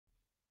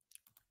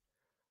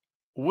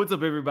What's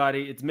up,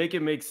 everybody? It's Make It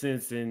Make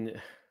Sense, and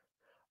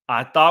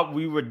I thought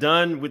we were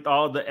done with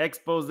all the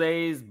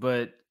exposés,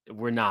 but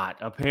we're not.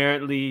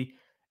 Apparently,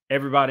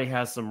 everybody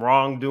has some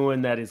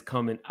wrongdoing that is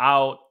coming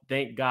out.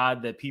 Thank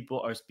God that people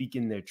are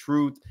speaking their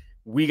truth.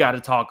 We got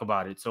to talk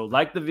about it. So,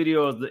 like the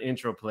video as the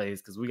intro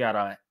plays, because we got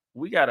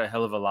a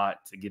hell of a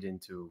lot to get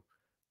into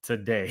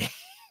today.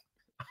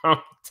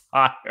 I'm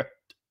tired,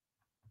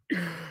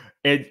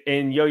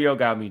 and Yo-Yo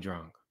got me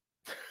drunk.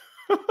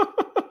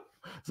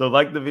 So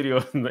like the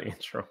video in the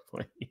intro,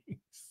 please.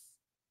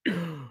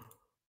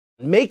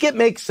 Make it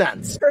make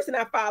sense. Person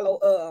I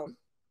follow,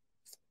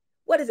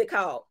 what is it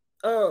called?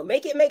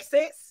 Make It Make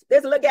Sense.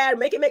 There's a little guy,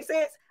 Make It Make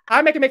Sense.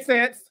 I make it make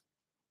sense.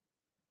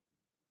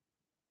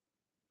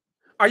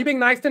 Are you being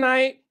nice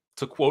tonight?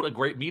 To quote a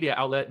great media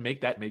outlet,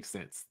 make that make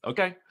sense.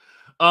 Okay.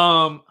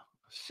 Shout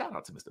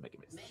out to Mr. Make It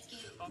Make Sense.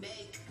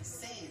 Make it make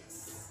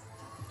sense.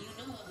 You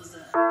knew what was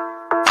up.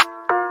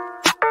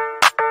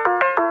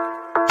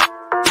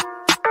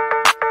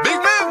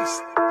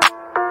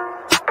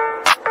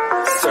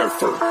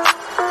 Surfer.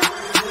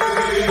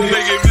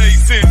 Make it make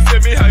sense. Tell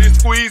me how you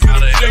squeeze it.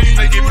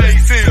 Make it make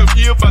sense. Tell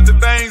me about the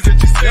things that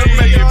you see.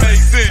 Make it make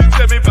sense.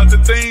 Tell me about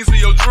the things of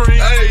your dream.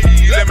 Hey,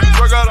 let me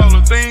work out all the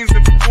things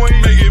in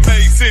between. Make it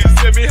make sense.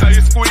 Tell me how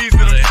you squeeze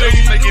it.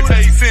 Make it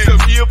make sense. Tell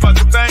me about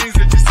the things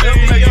that you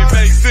see. Make it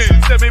make sense.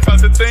 Tell me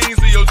about the things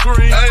of your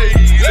dream. Hey,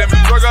 let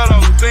me work out all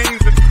the things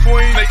in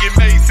between. Make it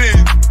make sense.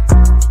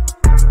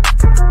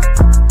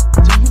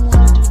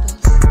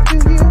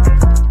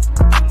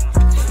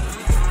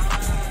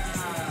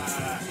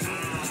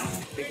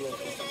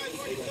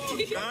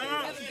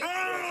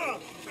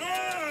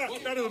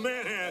 That is a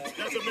man hand.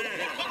 That's a man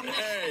hand.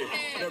 Hey,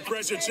 that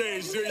pressure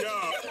change, do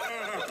y'all?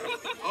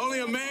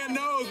 Only a man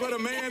knows what a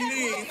man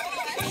needs.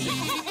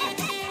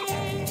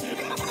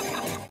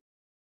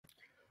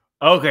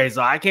 Okay,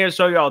 so I can't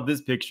show y'all this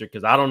picture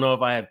because I don't know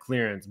if I have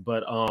clearance,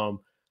 but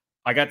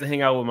I got to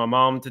hang out with my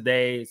mom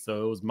today.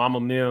 So it was Mama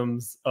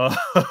Mim's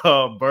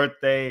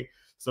birthday.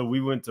 So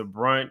we went to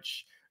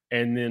brunch,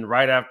 and then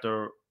right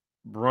after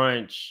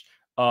brunch,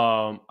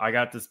 I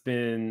got to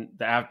spend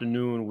the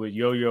afternoon with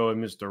Yo-Yo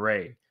and Mr.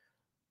 Reid.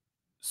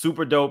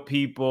 Super dope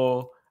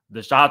people.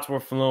 The shots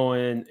were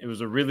flowing. It was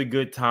a really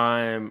good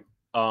time.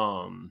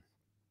 Y'all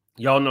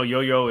know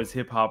Yo-Yo is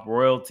hip hop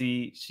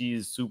royalty. She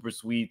is super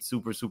sweet,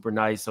 super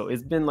nice. So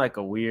it's been like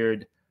a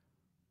weird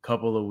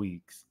couple of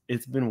weeks.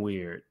 It's been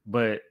weird,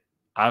 but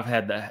I've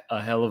had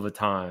a hell of a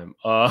time.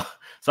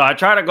 So I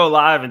try to go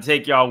live and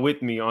take y'all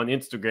with me on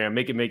Instagram.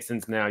 Make It Make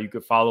Sense Now. You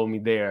could follow me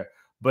there.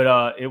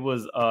 But it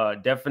was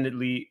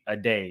definitely a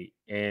day,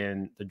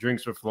 and the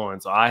drinks were flowing.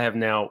 So I have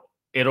now,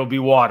 it'll be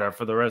water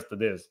for the rest of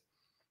this.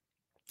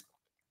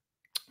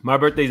 My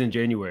birthday's in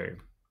January.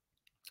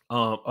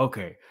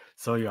 Okay,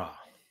 so y'all,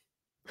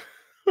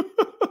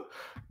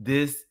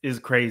 this is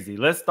crazy.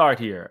 Let's start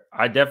here.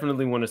 I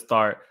definitely want to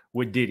start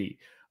with Diddy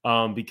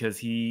because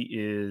he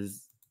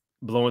is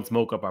blowing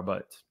smoke up our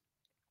butts.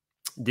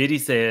 Diddy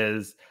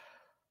says,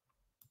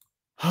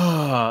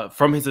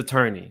 from his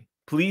attorney,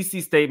 please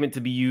see statement to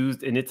be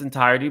used in its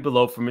entirety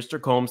below for Mr.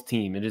 Combs'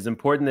 team. It is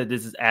important that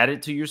this is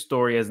added to your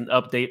story as an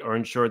update or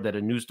ensure that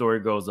a new story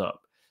goes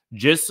up.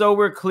 Just so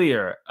we're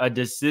clear, a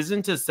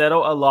decision to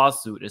settle a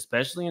lawsuit,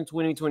 especially in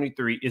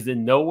 2023, is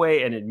in no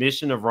way an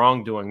admission of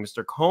wrongdoing.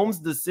 Mr. Combs'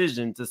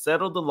 decision to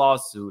settle the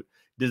lawsuit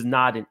does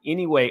not in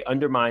any way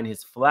undermine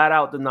his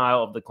flat-out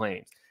denial of the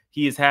claims.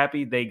 He is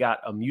happy they got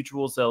a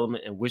mutual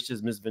settlement and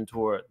wishes Ms.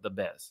 Ventura the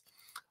best.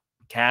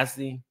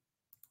 Cassie,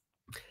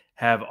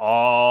 have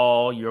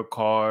all your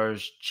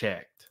cars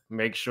checked.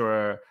 Make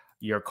sure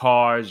your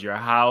cars, your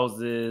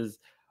houses,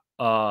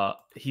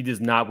 he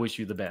does not wish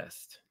you the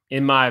best.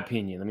 In my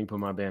opinion, let me put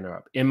my banner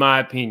up. In my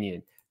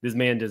opinion, this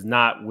man does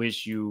not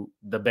wish you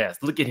the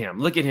best. Look at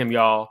him,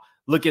 y'all.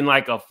 Looking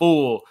like a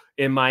fool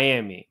in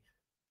Miami.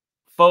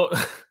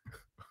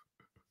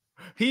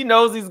 He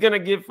knows he's going to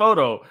get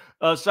photo.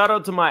 Shout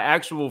out to my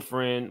actual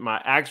friend,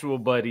 my actual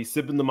buddy,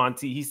 sipping the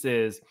Monty. He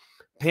says,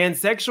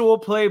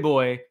 pansexual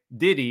playboy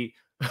Diddy,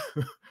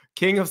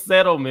 king of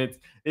settlements,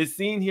 is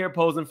seen here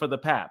posing for the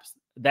paps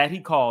that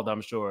he called,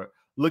 I'm sure,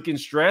 looking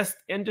stressed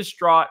and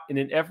distraught in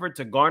an effort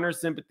to garner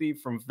sympathy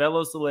from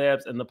fellow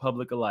celebs and the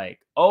public alike.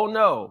 Oh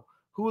no,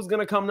 who's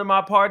gonna come to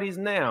my parties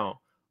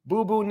now?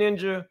 Boo Boo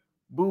Ninja,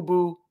 Boo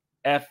Boo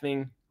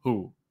effing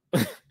who?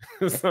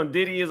 So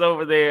Diddy is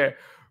over there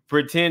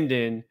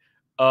pretending,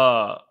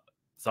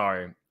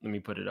 sorry, let me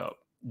put it up.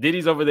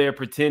 Diddy's over there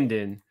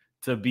pretending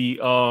to be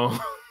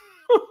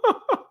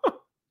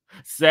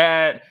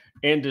sad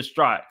and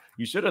distraught.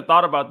 You should have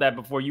thought about that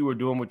before you were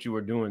doing what you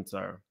were doing,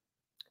 sir.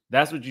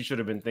 That's what you should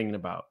have been thinking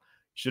about.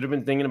 You should have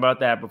been thinking about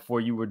that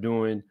before you were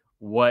doing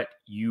what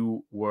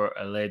you were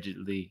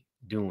allegedly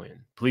doing.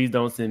 Please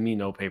don't send me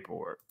no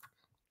paperwork.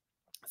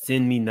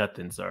 Send me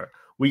nothing, sir.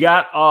 We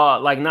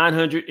got like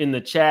 900 in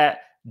the chat.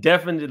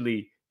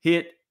 Definitely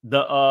hit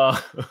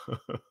the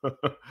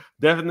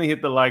definitely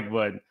hit the like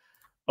button.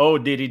 Oh,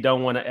 Diddy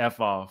don't want to F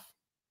off.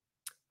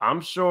 I'm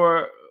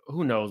sure,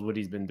 who knows what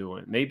he's been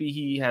doing. Maybe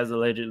he has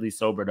allegedly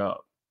sobered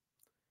up.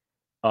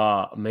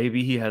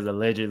 Maybe he has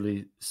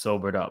allegedly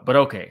sobered up. But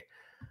okay,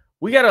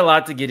 we got a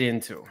lot to get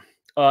into.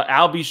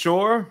 I'll be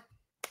sure.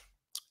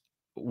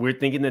 We're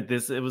thinking that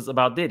it was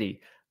about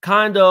Diddy.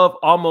 Kind of,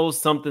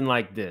 almost something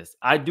like this.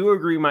 I do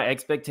agree my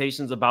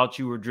expectations about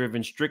you were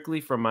driven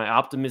strictly from my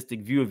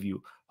optimistic view of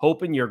you,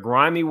 hoping your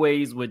grimy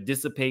ways would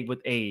dissipate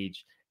with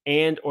age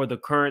and or the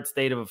current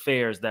state of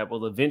affairs that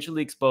will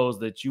eventually expose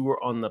that you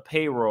were on the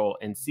payroll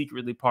and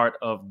secretly part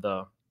of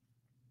the...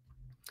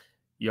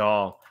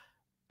 Y'all,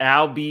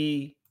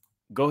 Albie,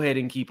 go ahead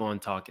and keep on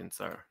talking,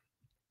 sir.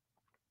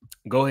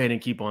 Go ahead and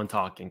keep on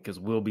talking because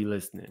we'll be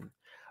listening.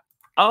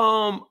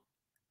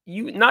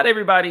 Not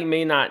everybody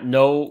may not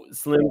know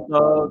Slim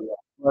Thug,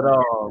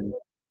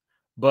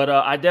 but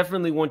I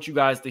definitely want you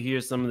guys to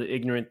hear some of the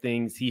ignorant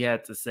things he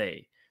had to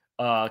say,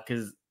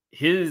 because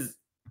his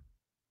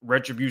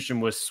retribution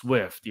was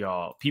swift,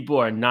 y'all. People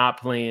are not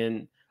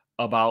playing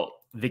about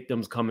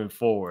victims coming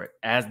forward,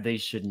 as they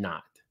should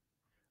not.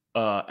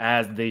 But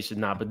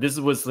this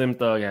is what Slim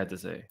Thug had to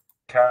say.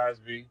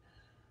 Cosby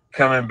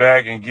coming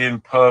back and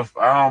getting puffed.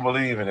 I don't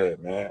believe in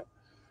it, man.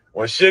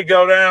 When shit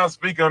go down,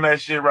 speak on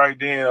that shit right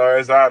then, or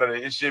it's out of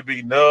it. It should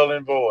be null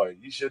and void.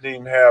 You shouldn't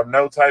even have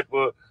no type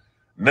of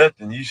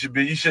nothing. You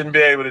shouldn't be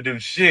able to do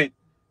shit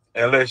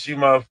unless you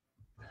must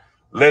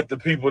let the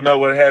people know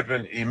what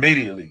happened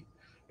immediately.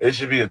 There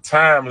should be a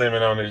time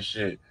limit on this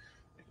shit.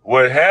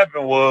 What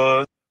happened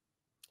was...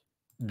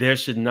 There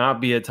should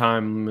not be a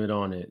time limit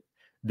on it.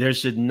 There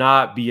should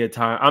not be a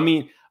time. I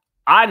mean,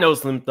 I know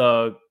Slim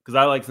Thug because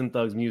I like Slim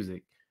Thug's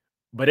music,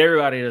 but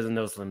everybody doesn't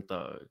know Slim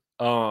Thug.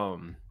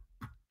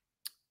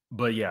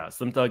 But yeah,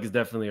 Slim Thug is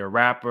definitely a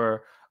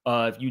rapper.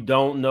 If you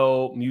don't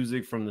know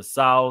music from the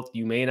South,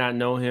 you may not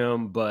know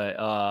him, but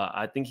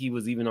I think he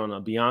was even on a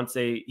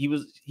Beyonce.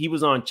 He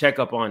was on Check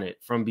Up on It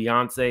from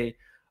Beyonce.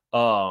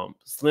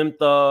 Slim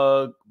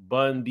Thug,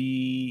 Bun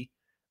B,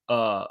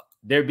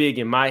 they're big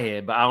in my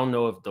head, but I don't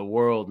know if the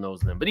world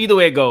knows them. But either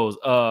way it goes,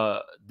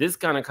 this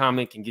kind of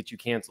comment can get you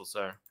canceled,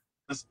 sir.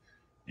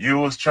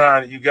 You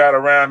got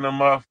around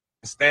them up,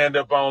 stand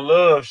up on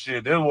love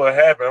shit. This is what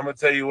happened. I'm gonna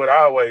tell you what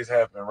always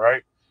happened,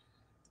 right?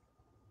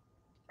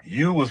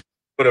 You was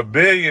with a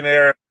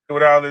billionaire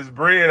with all this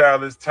bread all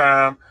this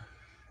time,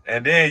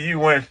 and then you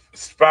went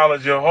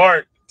followed your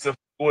heart to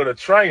with a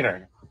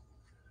trainer.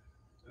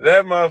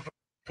 That motherfucking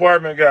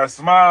apartment got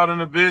smiled in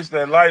the bitch.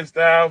 That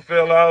lifestyle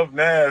fell off.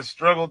 Now it's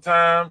struggle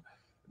time.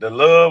 The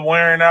love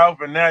wearing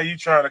off, and now you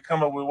trying to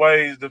come up with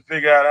ways to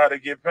figure out how to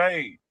get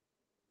paid.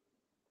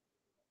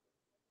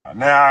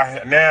 Now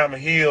I'm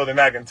healed and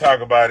I can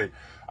talk about it.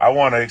 I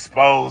want to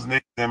expose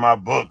niggas in my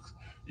books.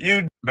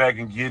 You back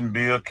and getting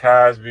Bill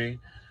Cosby,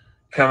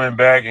 coming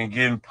back and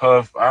getting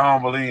puffed. I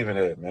don't believe in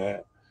it,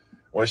 man.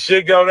 When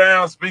shit go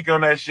down, speak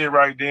on that shit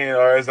right then,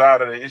 or it's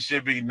out of it. It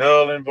should be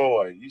null and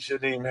void. You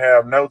shouldn't even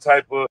have no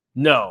type of...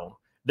 No,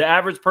 the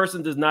average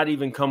person does not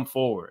even come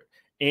forward.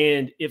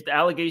 And if the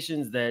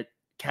allegations that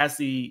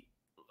Cassie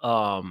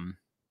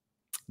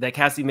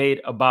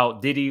made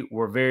about Diddy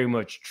were very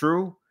much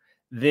true,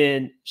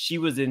 then she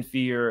was in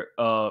fear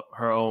of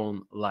her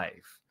own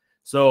life.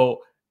 So,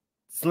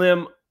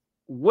 Slim,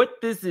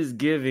 what this is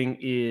giving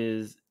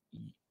is,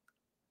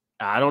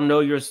 I don't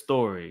know your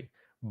story,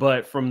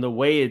 but from the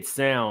way it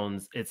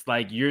sounds, it's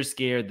like you're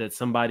scared that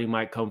somebody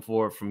might come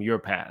forward from your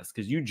past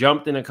because you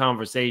jumped in a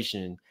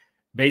conversation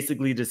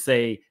basically to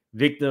say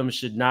victims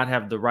should not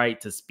have the right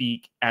to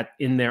speak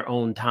in their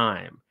own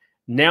time.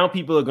 Now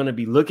people are going to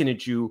be looking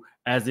at you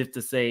as if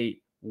to say,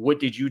 what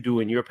did you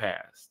do in your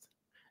past?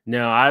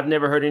 Now, I've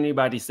never heard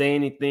anybody say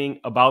anything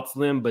about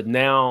Slim, but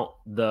now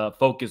the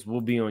focus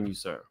will be on you,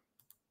 sir.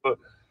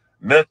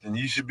 Nothing.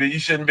 You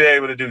shouldn't be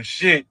able to do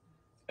shit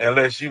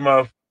unless you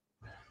must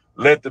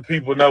let the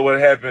people know what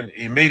happened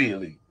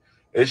immediately.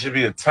 There should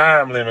be a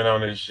time limit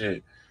on this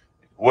shit.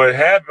 What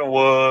happened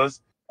was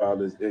all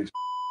this extra.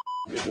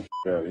 Get the fuck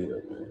out of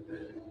here, man.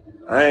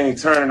 I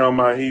ain't turning on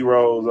my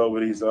heroes over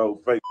these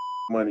old fake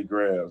money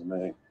grabs,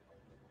 man.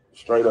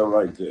 Straight up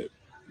like that.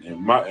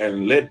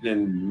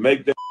 And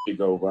make that shit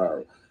go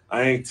viral.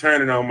 I ain't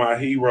turning on my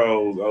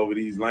heroes over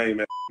these lame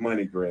ass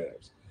money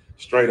grabs.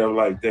 Straight up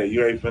like that.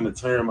 You ain't finna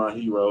turn my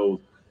heroes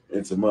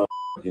into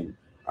motherfucking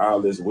all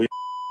this weird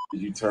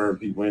you turn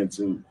people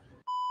into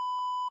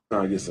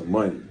trying to get some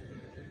money.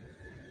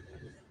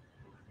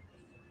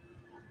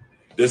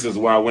 This is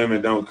why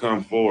women don't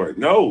come forward.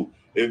 No,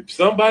 if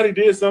somebody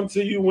did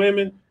something to you,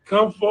 women,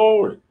 come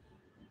forward.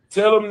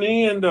 Tell them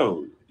then,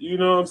 though. You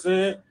know what I'm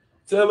saying?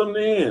 Tell them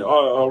then,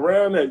 or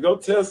around that. Go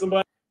tell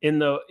somebody.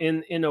 In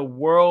a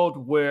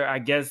world where I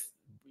guess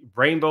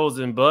rainbows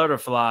and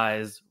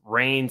butterflies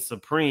reign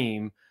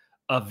supreme,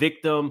 a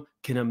victim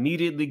can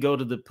immediately go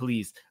to the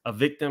police. A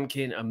victim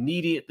can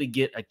immediately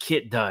get a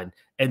kit done,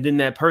 and then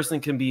that person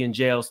can be in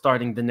jail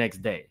starting the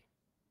next day.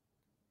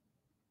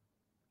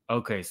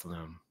 Okay,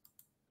 Slim.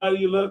 How do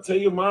you love? Tell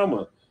your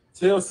mama.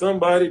 Tell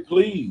somebody,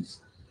 please.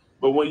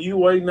 But when you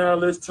waiting all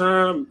this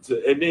time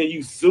and then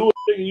you sue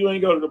and you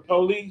ain't go to the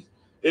police,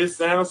 it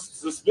sounds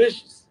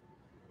suspicious.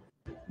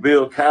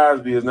 Bill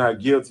Cosby is not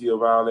guilty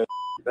of all that.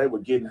 They were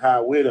getting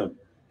high with him.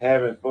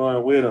 having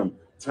fun with them,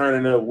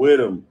 turning up with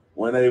them.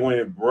 When they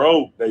went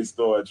broke, they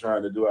started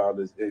trying to do all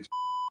this extra.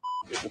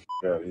 Get the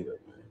fuck out of here, man.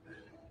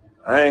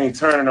 I ain't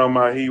turning on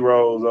my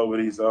heroes over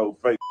these old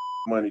fake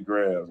money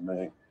grabs,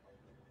 man.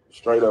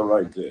 Straight up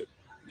like that.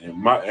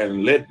 And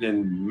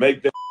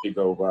make that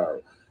go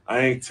viral. I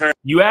ain't turning.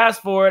 You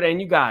asked for it and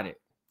you got it.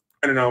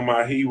 Turning on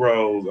my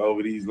heroes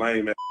over these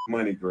lame ass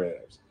money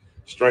grabs.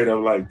 Straight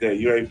up like that.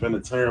 You ain't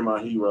finna turn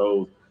my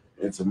heroes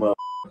into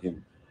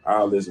motherfucking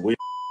all this weird.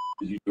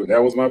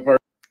 That was my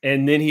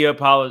and then he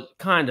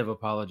kind of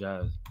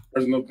apologized.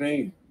 Personal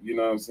opinion. You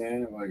know what I'm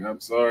saying? Like, I'm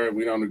sorry,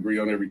 we don't agree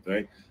on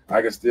everything.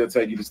 I can still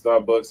take you to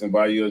Starbucks and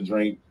buy you a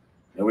drink,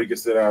 and we can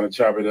sit down and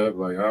chop it up.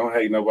 Like, I don't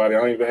hate nobody. I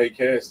don't even hate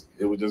Cass.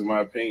 It was just my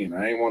opinion.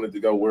 I ain't wanted to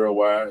go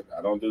worldwide.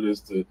 I don't do this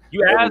to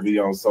be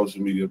on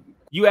social media.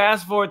 You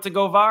asked for it to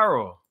go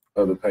viral.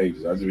 Other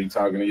pages. I just be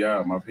talking to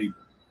y'all, my people.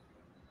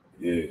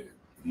 Yeah,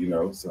 you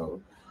know,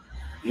 so,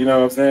 you know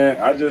what I'm saying?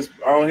 I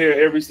on here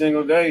every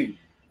single day.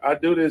 I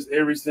do this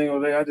every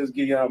single day. I just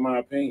give y'all my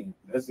opinion.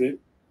 That's it.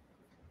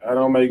 I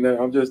don't make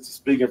nothing. I'm just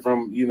speaking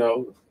from, you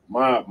know,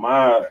 my.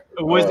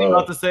 What's he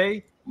about to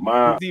say?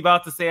 Was he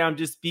about to say I'm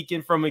just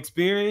speaking from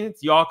experience?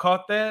 Y'all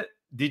caught that?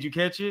 Did you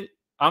catch it?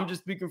 I'm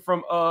just speaking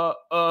from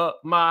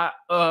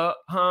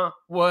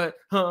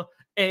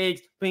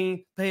eggs, beans,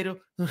 potato.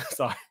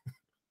 Sorry.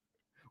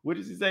 What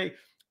does he say?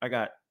 I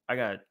got.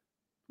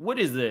 What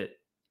is it?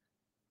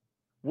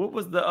 What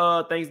was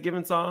the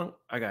Thanksgiving song?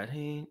 I got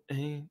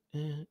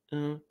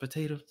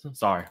potatoes.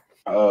 Sorry.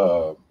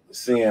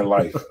 Seeing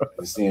life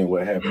and seeing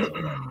what happens.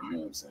 You know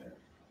what I'm saying?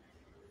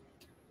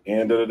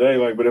 End of the day,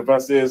 like, but if I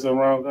said something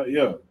wrong, like,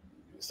 yeah,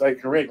 say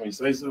correct me,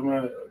 say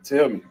something,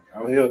 tell me.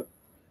 I'm here.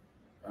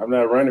 I'm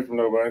not running from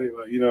nobody.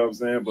 Like, you know what I'm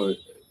saying? But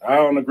I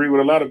don't agree with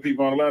a lot of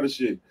people on a lot of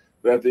shit.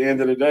 But at the end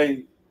of the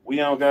day, we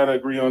don't gotta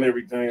agree on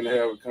everything to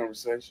have a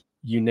conversation.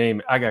 You name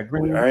it. I got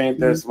green. I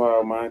ain't that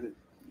small-minded.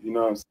 You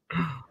know what I'm saying?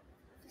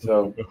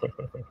 So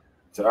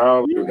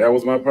that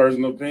was my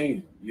personal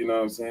opinion. You know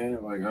what I'm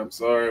saying? Like, I'm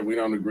sorry, we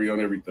don't agree on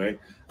everything.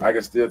 I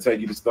can still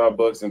take you to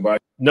Starbucks and buy.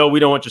 No, we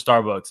don't want your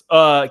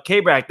Starbucks.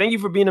 K-Brack, thank you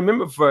for being a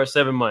member for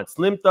 7 months.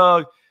 Slim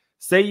Thug,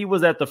 say you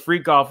was at the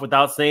freak off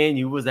without saying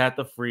you was at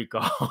the freak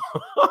off.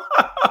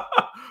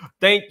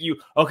 Thank you.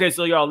 Okay,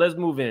 so y'all, let's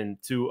move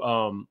into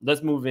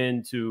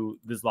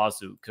this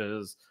lawsuit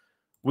because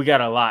we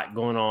got a lot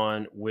going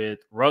on with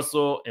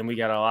Russell and we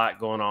got a lot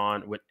going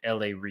on with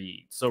L.A.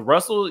 Reid. So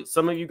Russell,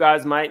 some of you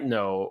guys might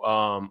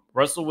know,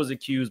 Russell was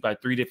accused by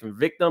 3 different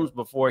victims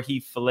before he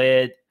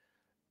fled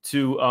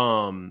to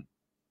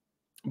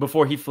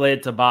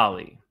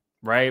Bali,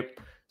 right?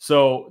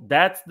 So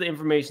that's the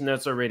information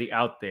that's already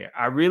out there.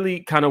 I really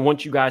kind of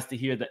want you guys to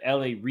hear the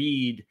L.A.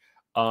 Reid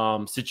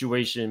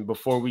situation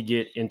before we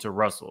get into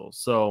Russell.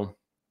 So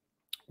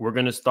we're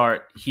going to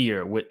start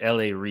here with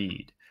L.A.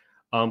 Reid.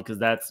 Because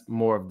that's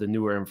more of the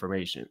newer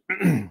information.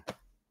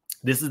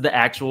 This is the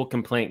actual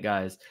complaint,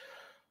 guys.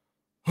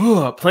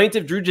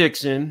 Plaintiff Drew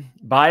Dixon,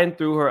 by and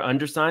through her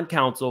undersigned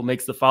counsel,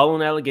 makes the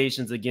following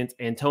allegations against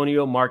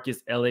Antonio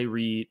Marcus L.A.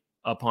 Reid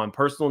upon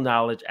personal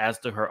knowledge as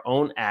to her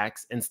own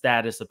acts and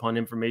status upon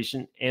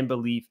information and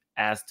belief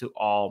as to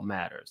all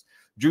matters.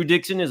 Drew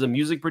Dixon is a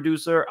music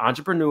producer,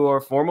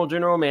 entrepreneur, former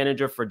general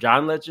manager for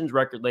John Legend's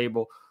record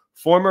label,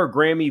 former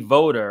Grammy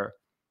voter.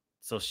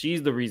 So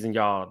she's the reason,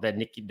 y'all, that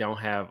Nicki don't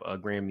have a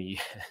Grammy.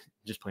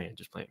 Just playing.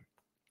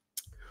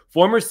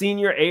 Former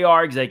senior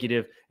AR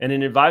executive and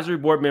an advisory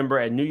board member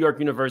at New York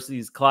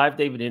University's Clive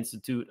David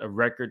Institute of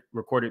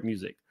Recorded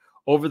Music.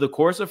 Over the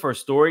course of her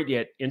storied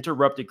yet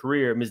interrupted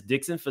career, Ms.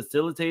 Dixon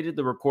facilitated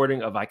the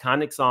recording of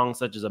iconic songs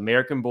such as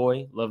American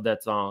Boy, love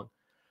that song,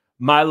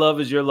 My Love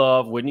Is Your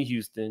Love, Whitney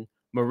Houston,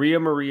 Maria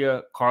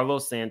Maria,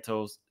 Carlos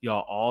Santos,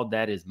 y'all, all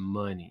that is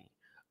money.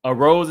 A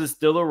Rose Is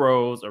Still a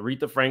Rose,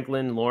 Aretha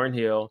Franklin, Lauryn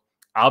Hill,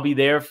 I'll Be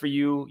There For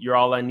You, You're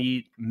All I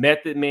Need,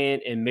 Method Man,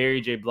 and Mary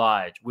J.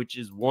 Blige, which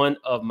is one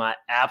of my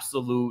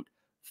absolute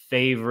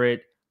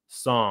favorite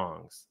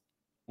songs.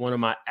 One of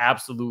my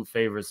absolute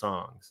favorite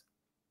songs.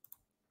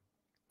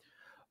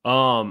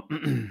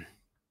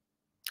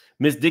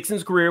 Miss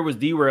Dixon's career was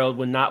derailed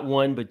when not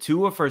one but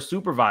 2 of her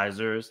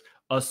supervisors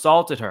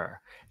assaulted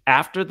her.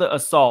 After the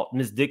assault,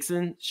 Ms.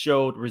 Dixon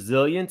showed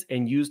resilience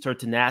and used her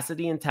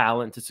tenacity and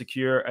talent to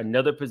secure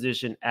another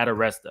position at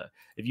Aresta.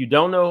 If you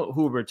don't know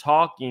who we're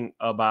talking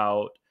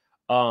about,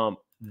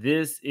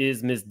 this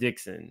is Ms.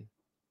 Dixon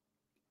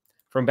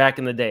from back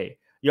in the day.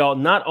 Y'all,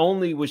 not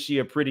only was she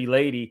a pretty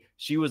lady,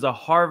 she was a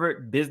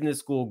Harvard Business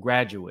School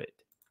graduate.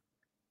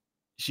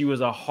 The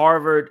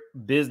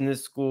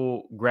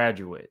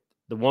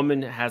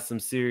woman has some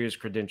serious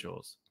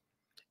credentials.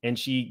 And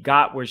she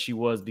got where she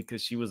was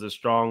because she was a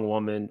strong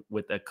woman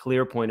with a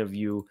clear point of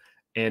view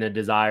and a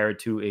desire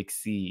to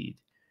exceed.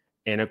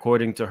 And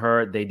according to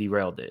her, they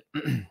derailed it.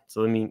 So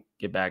let me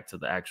get back to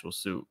the actual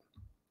suit.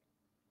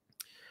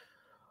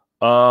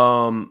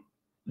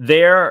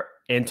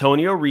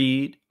 Antonio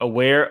Reid,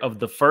 aware of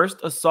the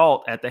first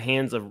assault at the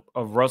hands of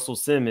Russell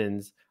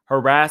Simmons,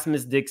 harassed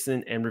Miss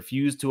Dixon, and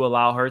refused to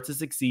allow her to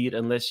succeed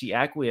unless she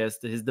acquiesced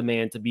to his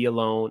demand to be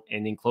alone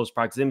and in close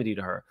proximity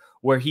to her,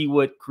 where he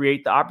would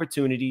create the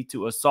opportunity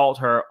to assault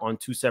her on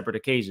 2 separate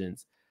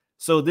occasions.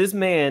 So this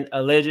man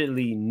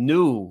allegedly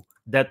knew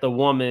that the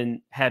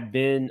woman had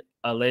been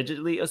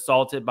allegedly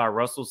assaulted by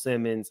Russell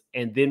Simmons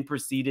and then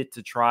proceeded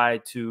to try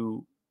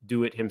to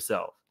do it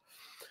himself.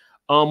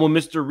 When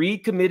Mr.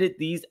 Reid committed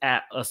these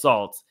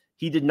assaults,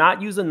 he did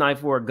not use a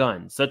knife or a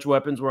gun. Such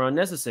weapons were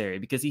unnecessary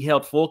because he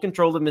held full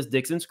control of Miss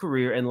Dixon's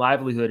career and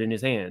livelihood in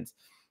his hands.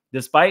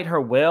 Despite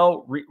her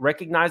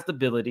well-recognized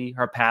ability,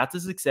 her path to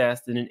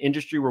success in an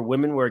industry where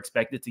women were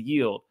expected to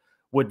yield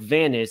would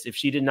vanish if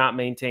she did not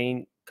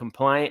remain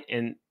compliant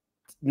and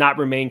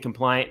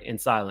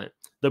silent.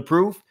 The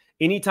proof: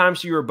 anytime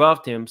she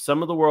rebuffed him,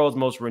 some of the world's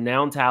most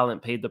renowned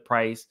talent paid the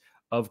price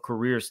of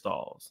career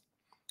stalls.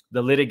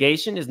 The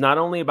litigation is not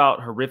only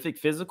about horrific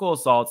physical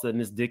assaults that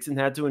Ms. Dixon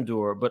had to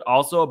endure, but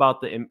also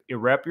about the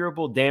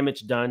irreparable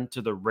damage done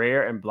to the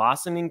rare and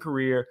blossoming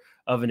career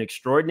of an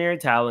extraordinary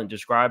talent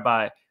described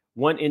by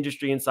one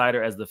industry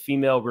insider as the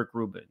female Rick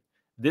Rubin.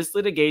 This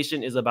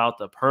litigation is about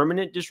the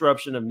permanent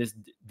disruption of Ms.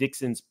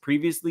 Dixon's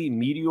previously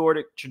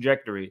meteoric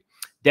trajectory,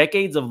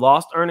 decades of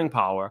lost earning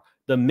power,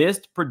 the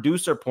missed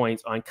producer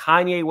points on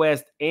Kanye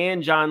West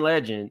and John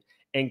Legend,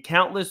 and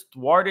countless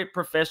thwarted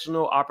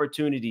professional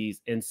opportunities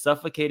and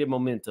suffocated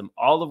momentum,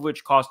 all of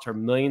which cost her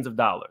millions of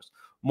dollars.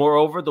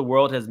 Moreover, the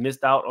world has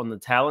missed out on the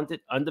talented,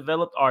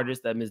 undeveloped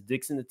artist that Ms.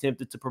 Dixon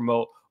attempted to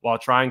promote while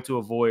trying to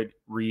avoid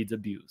Reid's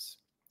abuse.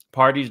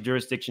 Parties,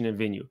 jurisdiction, and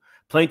venue.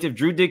 Plaintiff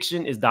Drew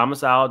Dixon is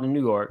domiciled in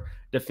New York.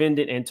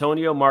 Defendant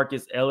Antonio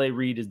Marcus L.A.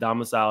 Reid is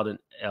domiciled in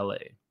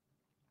L.A.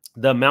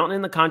 The amount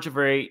in the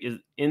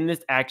controversy in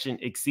this action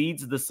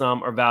exceeds the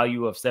sum or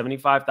value of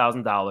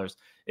 $75,000,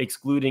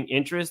 excluding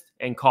interest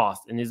and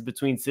cost, and is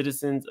between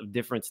citizens of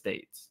different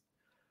states.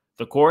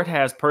 The court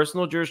has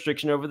personal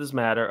jurisdiction over this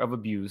matter of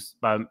abuse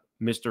by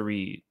Mr.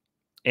 Reid,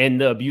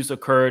 and the abuse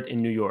occurred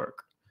in New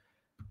York.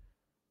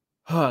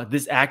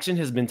 This action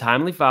has been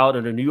timely filed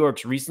under New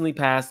York's recently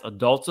passed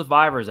Adult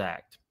Survivors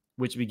Act,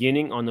 which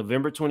beginning on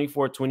November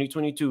 24,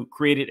 2022,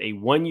 created a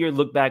 1-year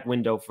look-back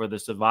window for the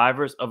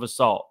survivors of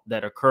assault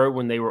that occurred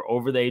when they were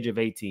over the age of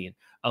 18,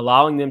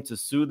 allowing them to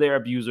sue their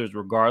abusers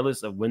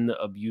regardless of when the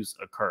abuse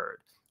occurred,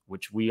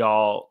 which we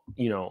all,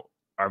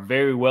 are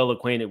very well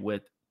acquainted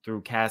with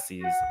through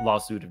Cassie's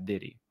lawsuit of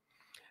Diddy.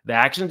 The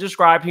actions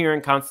described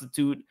herein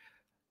constitute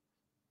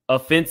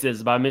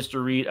offenses by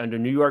Mr. Reid under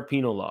New York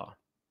penal law.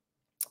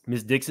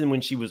 Ms. Dixon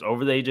when she was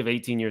over the age of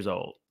 18 years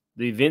old.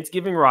 The events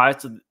giving rise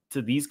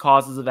to these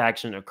causes of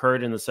action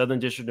occurred in the Southern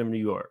District of New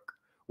York,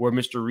 where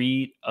Mr.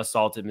 Reid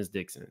assaulted Ms.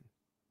 Dixon.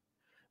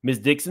 Ms.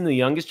 Dixon, the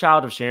youngest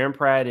child of Sharon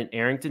Pratt and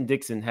Arrington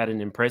Dixon, had an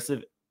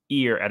impressive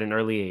ear at an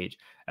early age.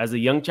 As a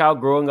young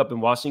child growing up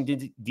in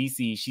Washington,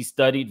 D.C., she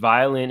studied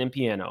violin and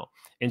piano,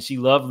 and she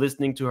loved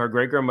listening to her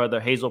great-grandmother,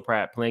 Hazel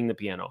Pratt, playing the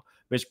piano.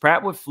 Ms.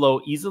 Pratt would flow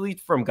easily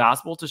from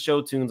gospel to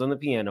show tunes on the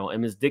piano,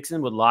 and Ms.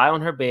 Dixon would lie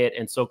on her bed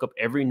and soak up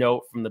every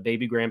note from the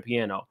baby grand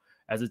piano.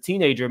 As a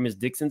teenager, Ms.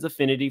 Dixon's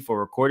affinity for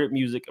recorded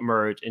music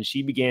emerged, and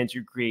she began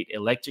to create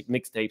electric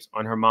mixtapes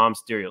on her mom's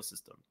stereo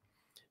system.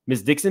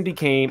 Ms. Dixon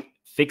became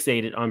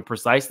fixated on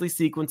precisely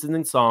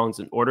sequencing songs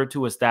in order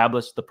to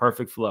establish the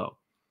perfect flow.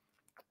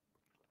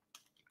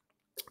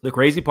 The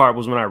crazy part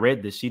was when I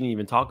read this, she didn't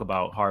even talk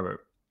about Harvard.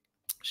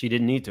 She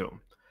didn't need to.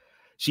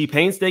 She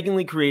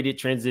painstakingly created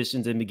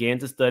transitions and began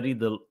to study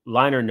the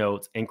liner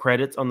notes and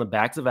credits on the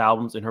backs of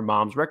albums in her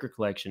mom's record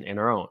collection and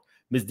her own.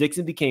 Ms.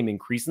 Dixon became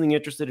increasingly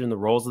interested in the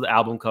roles of the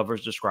album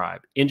covers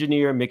described: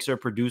 engineer, mixer,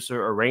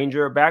 producer,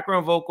 arranger,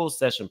 background vocals,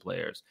 session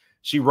players.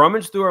 She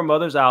rummaged through her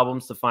mother's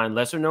albums to find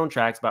lesser-known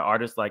tracks by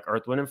artists like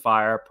Earth, Wind &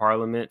 Fire,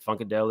 Parliament,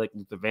 Funkadelic,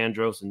 Luther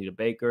Vandross, Anita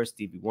Baker,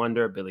 Stevie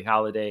Wonder, Billie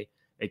Holiday,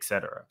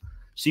 etc.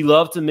 She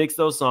loved to mix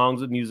those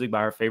songs with music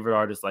by her favorite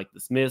artists like The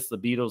Smiths, The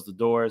Beatles, The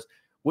Doors.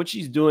 What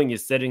she's doing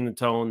is setting the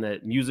tone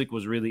that music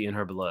was really in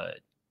her blood.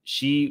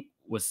 She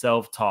was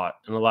self-taught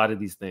in a lot of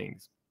these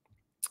things.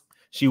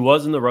 She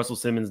was in the Russell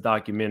Simmons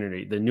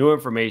documentary. The new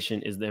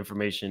information is the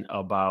information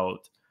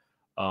about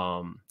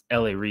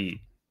L.A. Reid.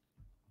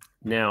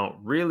 Now,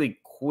 really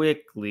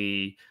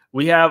quickly,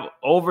 we have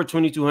over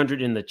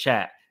 2,200 in the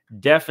chat.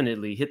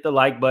 Definitely hit the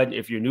like button.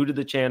 If you're new to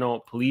the channel,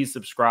 please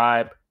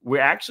subscribe.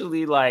 We're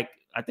actually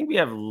I think we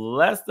have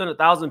less than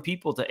 1,000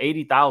 people to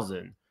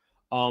 80,000.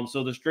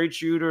 So the straight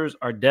shooters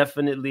are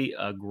definitely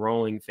a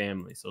growing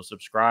family. So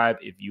subscribe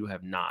if you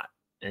have not.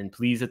 And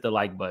please hit the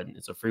like button.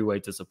 It's a free way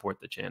to support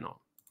the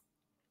channel.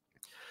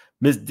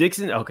 Ms.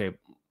 Dixon, okay,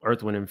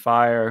 Earth, Wind &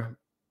 Fire.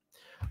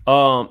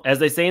 As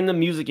they say in the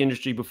music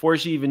industry, before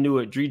she even knew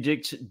it,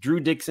 Drew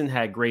Dixon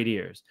had great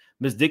ears.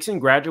 Ms. Dixon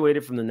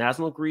graduated from the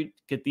National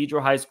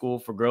Cathedral High School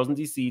for Girls in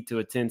D.C. to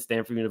attend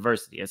Stanford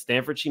University. At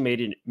Stanford, she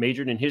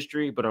majored in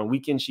history, but on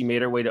weekends, she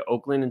made her way to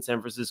Oakland and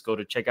San Francisco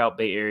to check out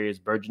Bay Area's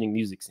burgeoning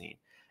music scene.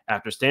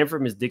 After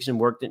Stanford, Ms. Dixon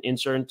worked an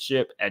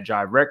internship at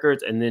Jive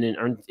Records and then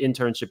an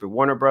internship at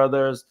Warner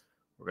Brothers.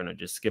 We're going to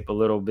just skip a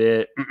little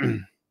bit.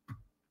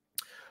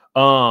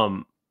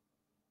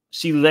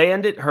 She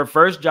landed her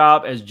first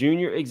job as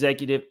junior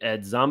executive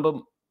at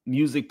Zamba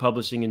Music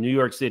Publishing in New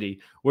York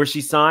City, where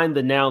she signed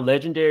the now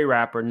legendary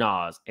rapper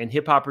Nas and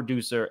hip-hop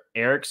producer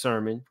Eric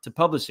Sermon to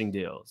publishing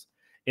deals.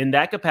 In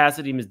that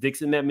capacity, Ms.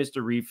 Dixon met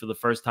Mr. Reid for the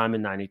first time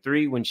in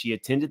 '93 when she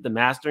attended the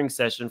mastering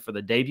session for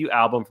the debut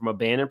album from a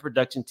band and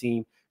production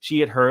team she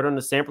had heard on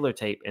the sampler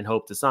tape and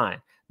hoped to sign.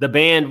 The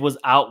band was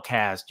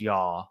Outkast,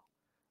 y'all.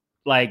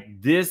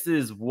 Like, this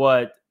is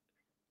what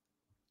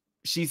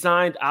she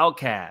signed.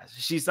 Outkast.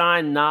 She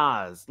signed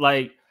Nas.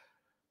 Like,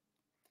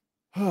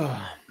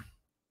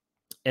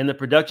 and the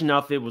production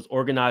outfit was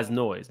Organized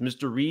Noise.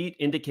 Mr. Reid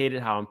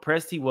indicated how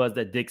impressed he was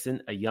that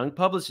Dixon, a young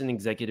publishing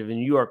executive in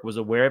New York, was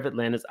aware of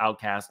Atlanta's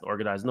Outkast and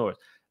Organized Noise,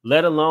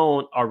 let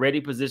alone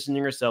already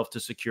positioning herself to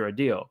secure a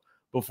deal.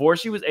 Before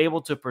she was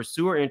able to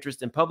pursue her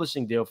interest in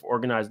publishing deal for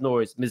Organized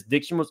Noise, Ms.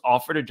 Dixon was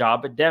offered a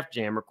job at Def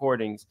Jam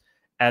Recordings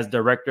as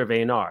director of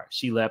A&R.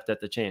 She left at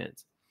the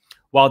chance.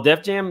 While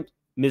Def Jam,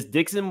 Ms.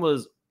 Dixon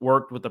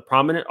worked with a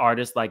prominent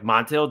artists like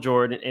Montel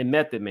Jordan and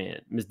Method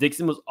Man. Ms.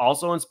 Dixon was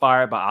also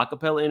inspired by a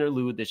cappella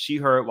interlude that she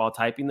heard while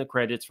typing the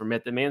credits for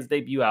Method Man's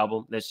debut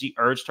album that she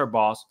urged her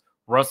boss,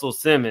 Russell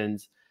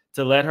Simmons,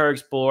 to let her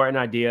explore an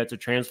idea to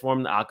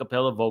transform the a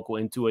cappella vocal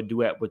into a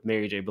duet with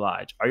Mary J.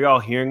 Blige. Are y'all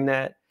hearing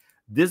that?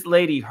 This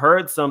lady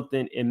heard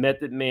something in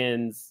Method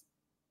Man's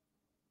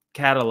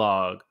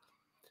catalog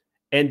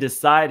and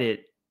decided,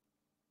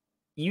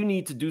 you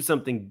need to do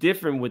something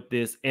different with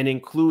this and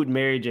include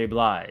Mary J.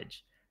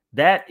 Blige.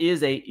 That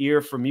is a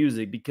ear for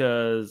music,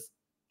 because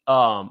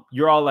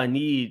You're All I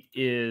Need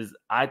is,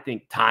 I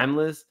think,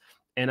 timeless.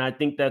 And I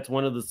think that's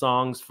one of the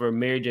songs for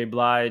Mary J.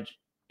 Blige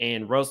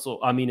and Method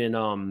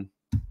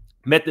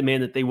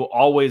Man that they will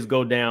always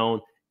go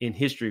down in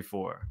history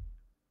for.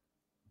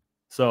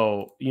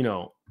 So, you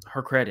know,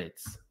 her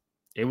credits.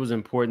 It was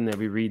important that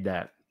we read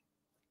that.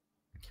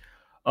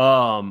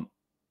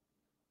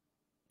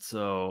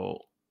 So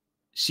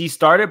she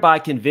started by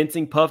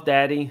convincing Puff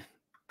Daddy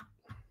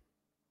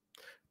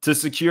to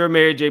secure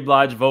Mary J.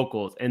 Blige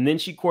vocals, and then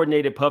she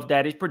coordinated Puff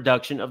Daddy's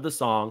production of the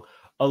song,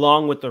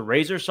 along with the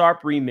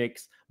razor-sharp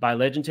remix by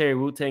legendary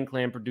Wu-Tang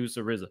Clan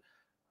producer RZA.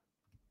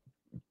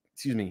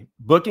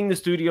 Booking the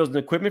studios and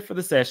equipment for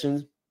the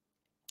sessions,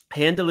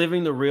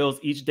 hand-delivering the reels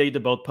each day to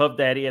both Puff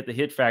Daddy at the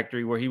Hit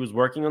Factory, where he was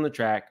working on the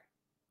track,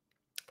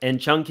 and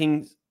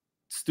Chungking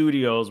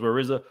Studios, where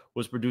RZA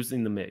was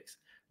producing the mix.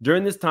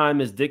 During this time,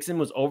 Ms. Dixon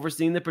was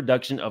overseeing the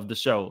production of the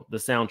show, the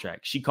soundtrack.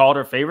 She called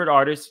her favorite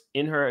artists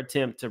in her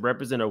attempt to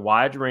represent a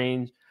wide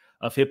range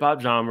of hip-hop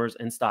genres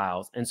and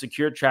styles, and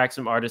secured tracks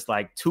from artists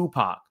like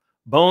Tupac,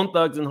 Bone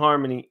Thugs and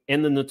Harmony,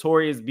 and the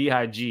notorious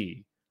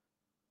B.I.G.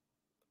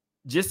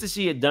 Just as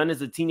she had done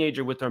as a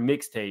teenager with her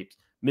mixtapes,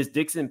 Ms.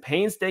 Dixon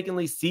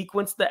painstakingly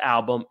sequenced the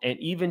album and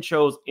even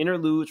chose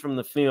interludes from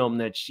the film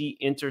that she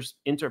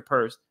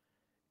interspersed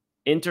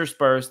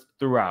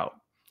throughout.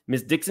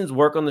 Ms. Dixon's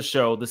work on the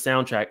show, the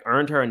soundtrack,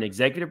 earned her an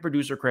executive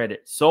producer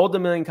credit, sold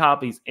 1 million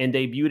copies, and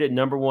debuted at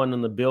 #1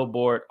 on the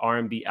Billboard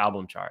R&B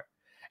album chart.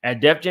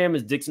 At Def Jam,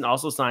 Ms. Dixon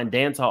also signed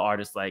dancehall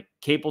artists like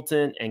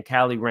Capleton and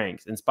Cali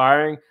Ranks,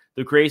 inspiring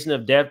the creation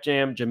of Def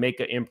Jam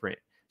Jamaica imprint.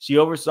 She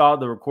oversaw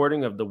the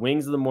recording of the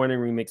Wings of the Morning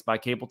remix by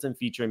Capleton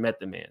featuring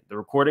Method Man, the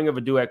recording of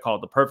a duet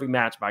called The Perfect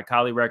Match by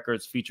Cali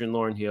Records featuring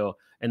Lauryn Hill,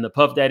 and the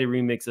Puff Daddy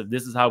remix of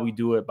This Is How We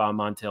Do It by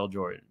Montel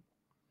Jordan.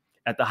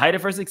 At the height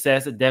of her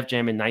success at Def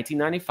Jam in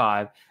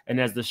 1995, and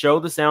as the show,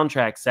 the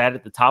soundtrack, sat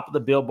at the top of the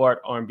Billboard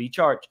R&B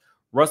chart,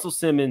 Russell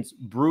Simmons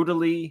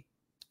brutally,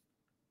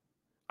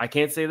 I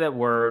can't say that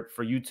word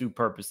for YouTube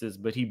purposes,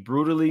 but he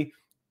brutally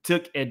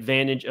took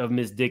advantage of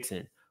Ms.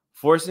 Dixon,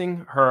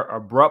 forcing her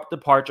abrupt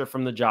departure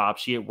from the job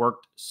she had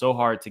worked so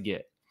hard to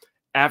get.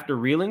 After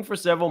reeling for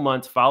several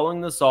months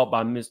following the assault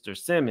by Mr.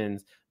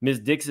 Simmons, Ms.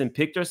 Dixon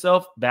picked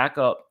herself back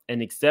up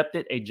and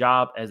accepted a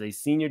job as a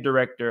senior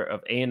director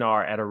of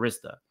A&R at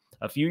Arista.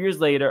 A few years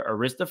later,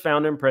 Arista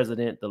founder and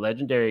president, the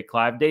legendary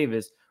Clive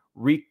Davis,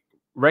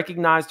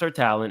 recognized her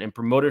talent and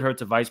promoted her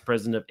to vice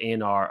president of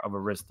A&R of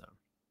Arista.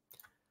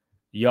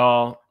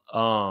 Y'all,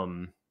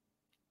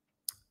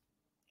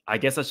 I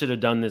guess I should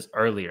have done this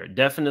earlier.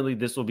 Definitely,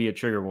 this will be a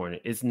trigger warning.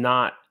 It's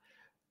not,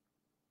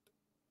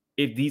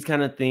 if these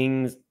kind of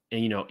things,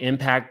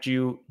 impact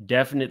you,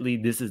 definitely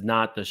this is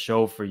not the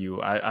show for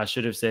you. I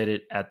should have said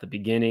it at the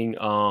beginning.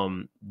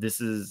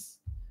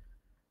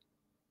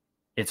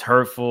 It's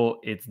hurtful.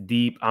 It's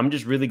deep. I'm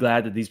just really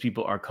glad that these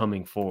people are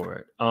coming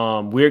forward.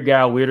 Weird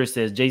Gal Weirder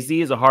says,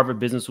 Jay-Z is a Harvard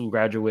Business School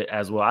graduate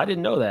as well. I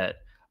didn't know that.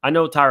 I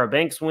know Tyra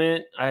Banks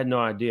went. I had no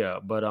idea.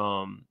 But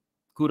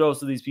kudos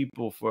to these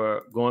people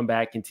for going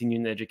back,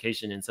 continuing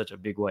education in such a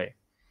big way.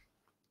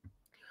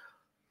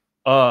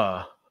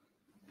 Right.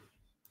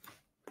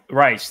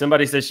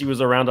 Somebody says she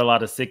was around a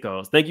lot of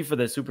sickos. Thank you for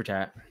the super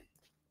chat.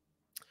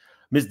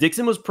 Ms.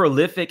 Dixon was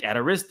prolific at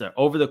Arista.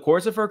 Over the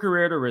course of her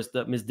career at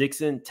Arista, Ms.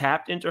 Dixon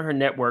tapped into her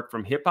network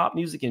from hip-hop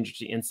music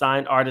industry and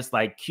signed artists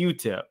like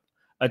Q-Tip,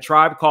 A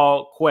Tribe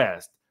Called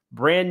Quest,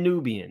 Brand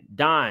Nubian,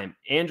 Dime,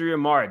 Andrea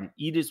Martin,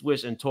 Edith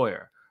Swish, and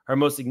Toyer. Her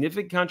most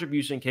significant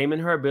contribution came in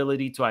her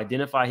ability to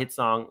identify hit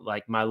songs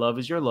like My Love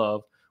Is Your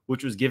Love,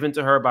 which was given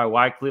to her by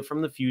Wycliffe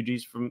from the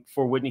Fugees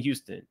for Whitney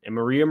Houston, and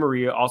Maria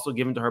Maria, also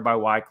given to her by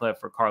Wycliffe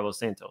for Carlos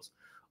Santos.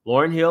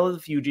 Lauryn Hill of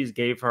the Fugees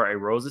gave her A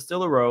Rose is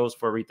Still a Rose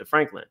for Aretha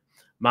Franklin.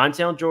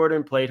 Montel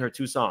Jordan played her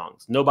 2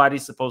 songs,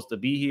 Nobody's Supposed to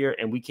Be Here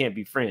and We Can't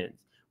Be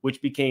Friends,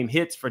 which became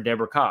hits for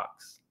Deborah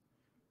Cox.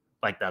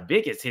 Like the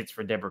biggest hits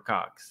for Deborah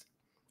Cox.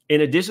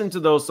 In addition to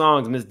those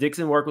songs, Miss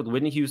Dixon worked with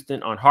Whitney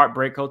Houston on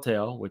Heartbreak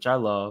Hotel, which I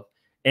love,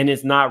 and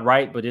It's Not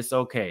Right, But It's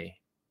Okay.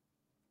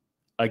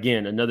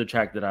 Again, another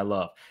track that I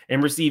love,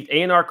 and received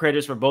A&R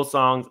credits for both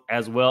songs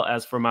as well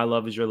as for My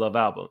Love Is Your Love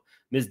album.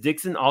 Miss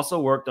Dixon also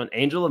worked on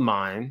Angel of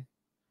Mine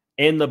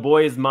and The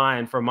Boy Is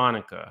Mine for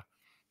Monica.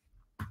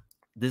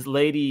 This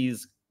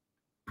lady's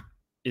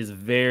is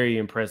very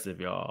impressive,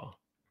 y'all.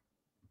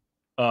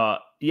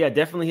 Yeah,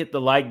 definitely hit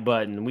the like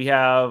button. We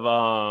have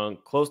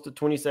close to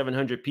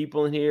 2,700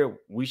 people in here.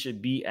 We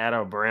should be at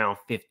around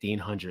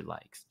 1,500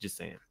 likes. Just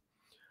saying.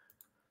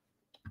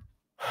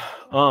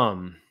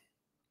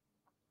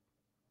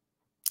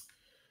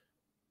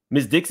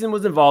 Ms. Dixon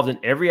was involved in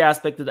every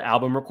aspect of the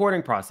album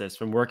recording process,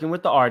 from working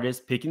with the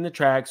artist, picking the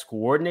tracks,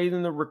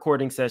 coordinating the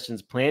recording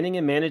sessions, planning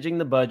and managing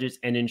the budgets,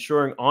 and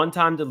ensuring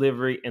on-time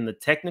delivery and the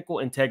technical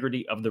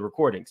integrity of the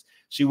recordings.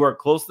 She worked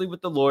closely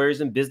with the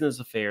lawyers and business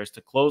affairs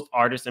to close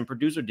artist and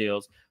producer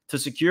deals, to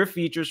secure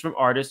features from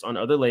artists on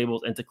other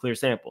labels, and to clear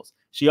samples.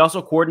 She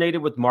also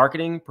coordinated with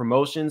marketing,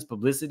 promotions,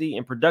 publicity,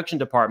 and production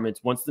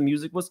departments once the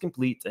music was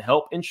complete to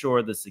help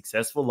ensure the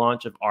successful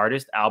launch of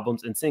artist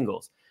albums and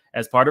singles.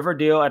 As part of her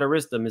deal at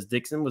Arista, Ms.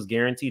 Dixon was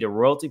guaranteed a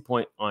royalty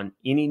point on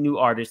any new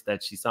artist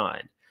that she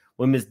signed.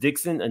 When Ms.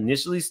 Dixon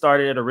initially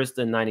started at Arista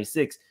in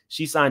 '96,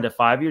 she signed a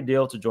 5-year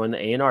deal to join the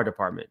A&R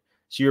department.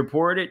 She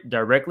reported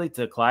directly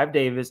to Clive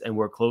Davis and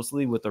worked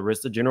closely with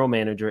Arista general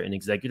manager and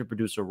executive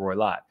producer Roy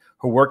Lott.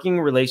 Her working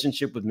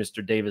relationship with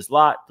Mr. Davis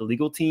Lott, the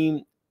legal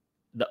team,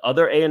 the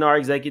other A&R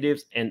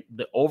executives, and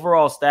the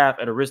overall staff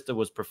at Arista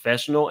was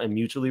professional and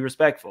mutually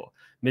respectful.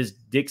 Ms.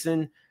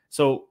 Dixon,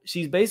 so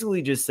she's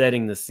basically just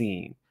setting the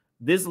scene.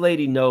 This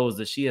lady knows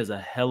that she has a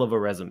hell of a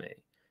resume,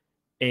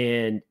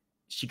 and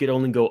she could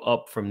only go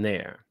up from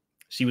there.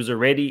 She was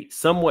already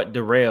somewhat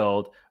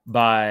derailed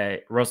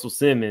by Russell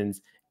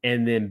Simmons,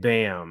 and then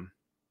bam,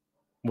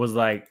 was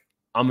like,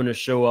 I'm going to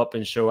show up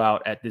and show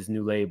out at this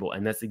new label.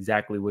 And that's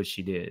exactly what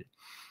she did.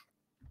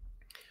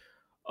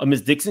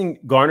 Ms. Dixon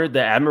garnered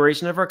the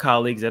admiration of her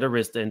colleagues at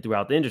Arista and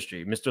throughout the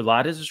industry. Mr.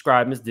 Lott has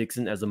described Ms.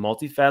 Dixon as a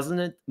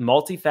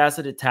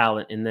multifaceted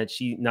talent in that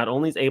she not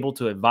only is able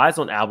to advise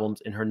on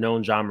albums in her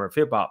known genre of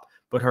hip-hop,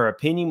 but her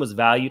opinion was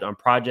valued on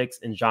projects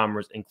and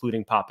genres,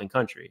 including pop and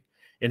country.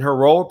 In her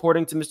role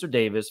reporting to Mr.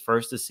 Davis,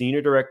 first as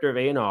Senior Director of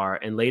A&R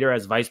and later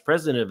as Vice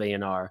President of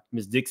A&R,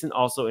 Ms. Dixon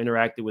also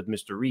interacted with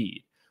Mr.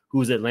 Reid,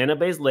 whose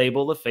Atlanta-based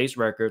label, LaFace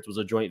Records, was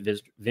a joint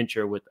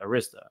venture with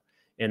Arista.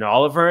 In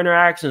all of her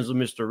interactions with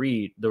Mr.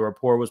 Reid, the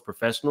rapport was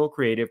professional,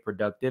 creative,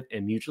 productive,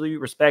 and mutually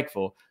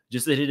respectful,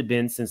 just as it had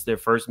been since their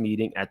first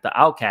meeting at the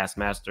Outkast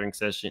mastering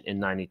session in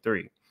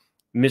 '93.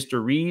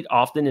 Mr. Reid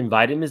often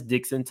invited Ms.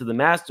 Dixon to the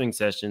mastering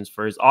sessions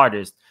for his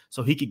artists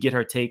so he could get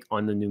her take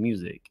on the new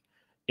music.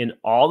 In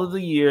all of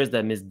the years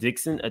that Ms.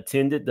 Dixon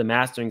attended the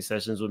mastering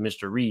sessions with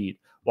Mr. Reid,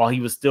 while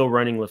he was still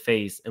running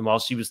LaFace and while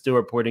she was still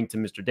reporting to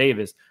Mr.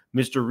 Davis,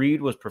 Mr. Reid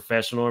was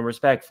professional and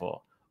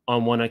respectful.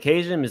 On one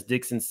occasion, Ms.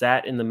 Dixon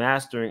sat in the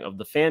mastering of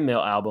the fan mail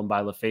album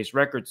by LaFace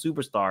Records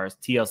Superstars,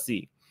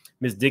 TLC.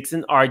 Ms.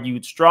 Dixon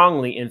argued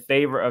strongly in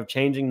favor of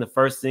changing the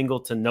first single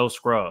to No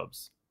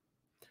Scrubs.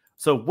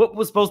 So what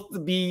was supposed to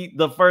be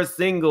the first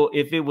single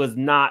if it was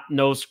not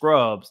No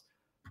Scrubs?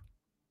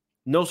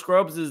 No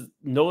Scrubs is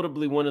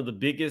notably one of the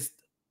biggest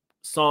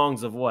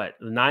songs of what?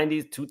 The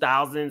 90s,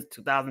 2000s,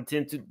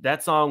 2010.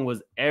 That song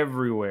was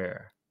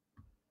everywhere.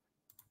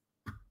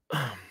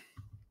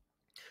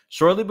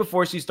 Shortly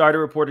before she started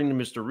reporting to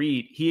Mr.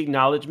 Reid, he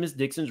acknowledged Ms.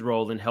 Dixon's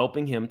role in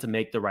helping him to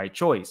make the right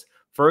choice,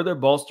 further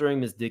bolstering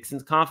Ms.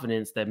 Dixon's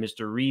confidence that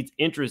Mr. Reid's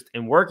interest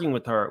in working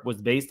with her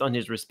was based on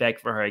his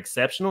respect for her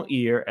exceptional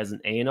ear as an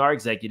A&R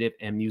executive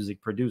and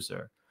music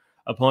producer.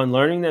 Upon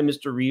learning that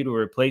Mr. Reid would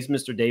replace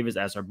Mr. Davis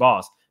as her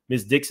boss,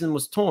 Ms. Dixon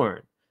was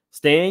torn.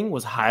 Staying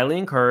was highly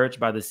encouraged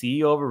by the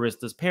CEO of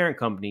Arista's parent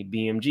company,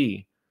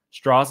 BMG,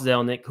 Strauss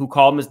Zelnick, who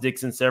called Ms.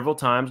 Dixon several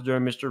times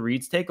during Mr.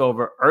 Reid's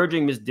takeover,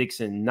 urging Ms.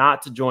 Dixon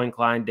not to join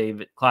Clive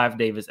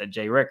Davis at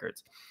J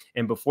Records.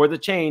 And before the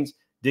change,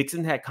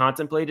 Dixon had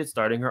contemplated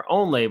starting her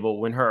own label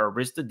when her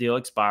Arista deal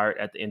expired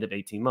at the end of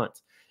 18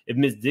 months. If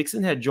Ms.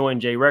 Dixon had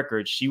joined J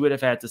Records, she would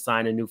have had to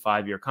sign a new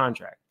 5-year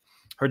contract.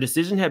 Her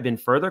decision had been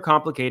further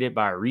complicated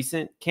by a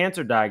recent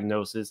cancer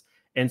diagnosis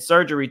and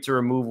surgery to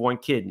remove one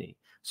kidney.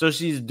 So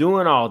she's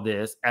doing all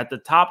this at the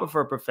top of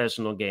her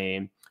professional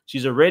game.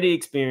 She's already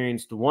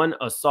experienced one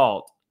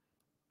assault,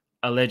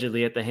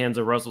 allegedly at the hands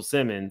of Russell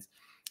Simmons.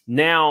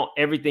 Now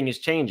everything is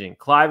changing.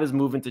 Clive is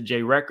moving to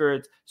J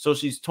Records, so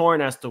she's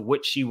torn as to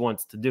what she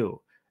wants to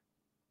do.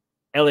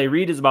 L.A.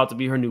 Reid is about to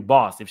be her new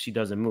boss if she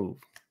doesn't move.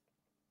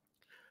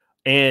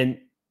 And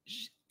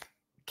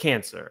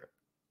cancer.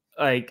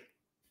 Like,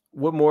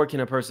 what more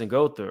can a person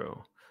go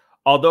through?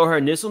 Although her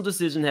initial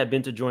decision had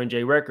been to join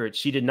J Records,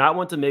 she did not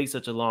want to make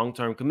such a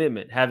long-term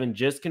commitment, having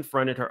just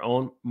confronted her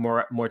own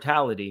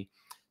mortality.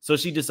 So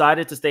she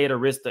decided to stay at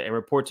Arista and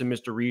report to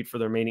Mr. Reid for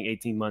the remaining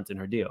 18 months in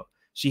her deal.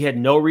 She had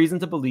no reason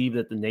to believe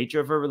that the nature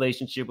of her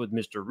relationship with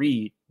Mr.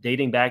 Reid,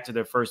 dating back to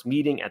their first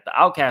meeting at the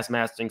Outkast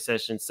mastering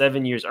session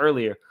 7 years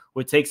earlier,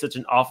 would take such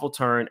an awful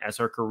turn as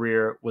her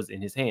career was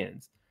in his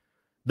hands.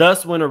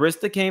 Thus, when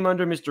Arista came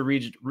under Mr.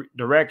 Reid's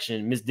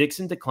direction, Ms.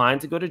 Dixon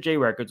declined to go to J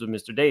Records with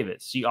Mr.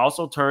 Davis. She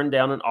also turned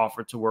down an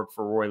offer to work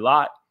for Roy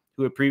Lott,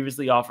 who had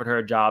previously offered her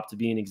a job to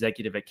be an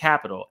executive at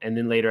Capitol and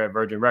then later at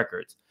Virgin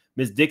Records.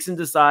 Ms. Dixon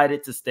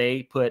decided to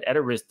stay put at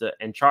Arista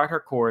and chart her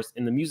course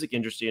in the music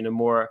industry in a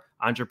more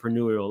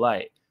entrepreneurial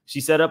light. She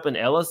set up an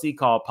LLC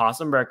called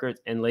Possum Records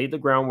and laid the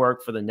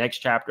groundwork for the next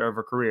chapter of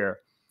her career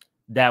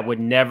that would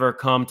never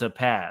come to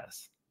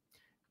pass.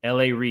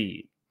 L.A.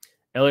 Reid.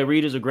 L.A.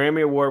 Reid is a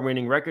Grammy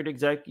Award-winning record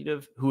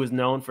executive who is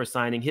known for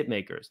signing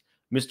hitmakers.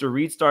 Mr.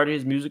 Reid started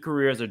his music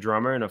career as a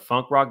drummer in a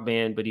funk rock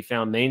band, but he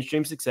found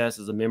mainstream success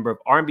as a member of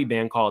R&B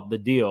band called The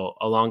Deal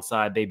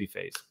alongside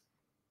Babyface.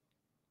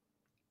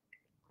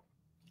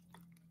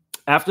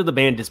 After the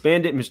band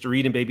disbanded, Mr.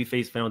 Reid and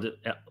Babyface founded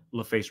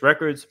LaFace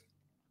Records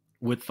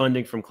with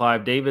funding from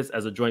Clive Davis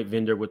as a joint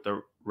vendor with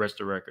the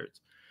Arista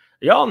Records.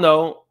 Y'all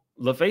know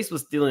LaFace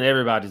was stealing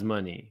everybody's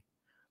money.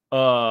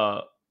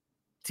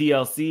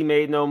 TLC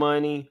made no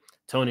money.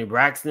 Tony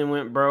Braxton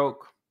went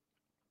broke.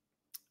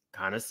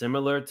 Kind of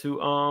similar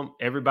to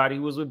everybody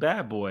who was with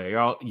Bad Boy.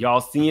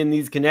 Y'all seeing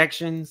these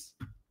connections?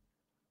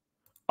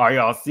 Are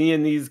y'all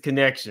seeing these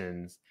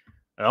connections?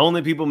 The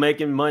only people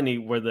making money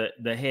were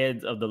the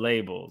heads of the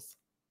labels.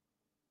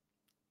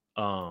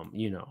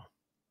 You know.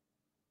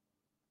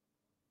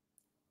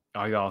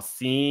 Are y'all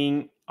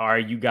seeing? Are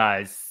you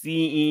guys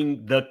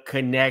seeing the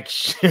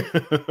connection?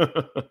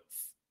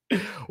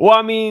 Well,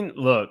 I mean,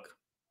 look.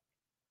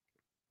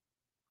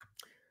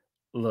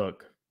 We'll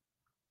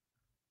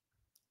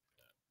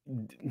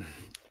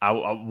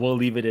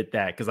leave it at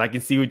that because I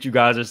can see what you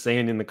guys are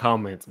saying in the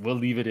comments. We'll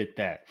leave it at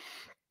that.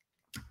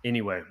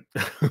 Anyway,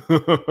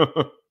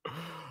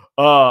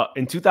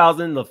 in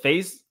 2000,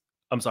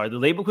 the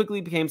label quickly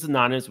became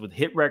synonymous with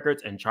hit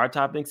records and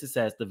chart-topping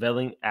success,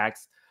 developing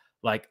acts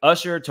like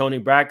Usher, Tony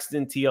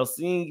Braxton,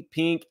 TLC,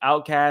 Pink,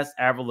 Outkast,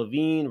 Avril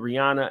Lavigne,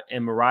 Rihanna,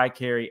 and Mariah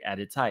Carey at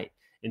its height.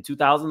 In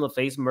 2000,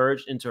 LaFace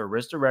merged into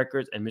Arista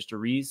Records, and Mr.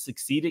 Reid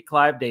succeeded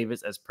Clive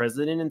Davis as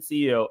president and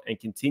CEO and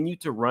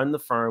continued to run the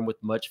firm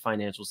with much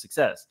financial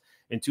success.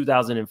 In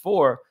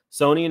 2004,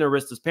 Sony and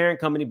Arista's parent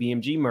company,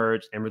 BMG,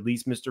 merged and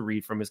released Mr.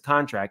 Reid from his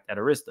contract at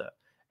Arista.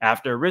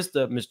 After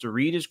Arista, Mr.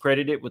 Reid is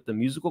credited with the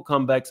musical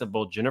comebacks of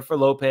both Jennifer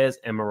Lopez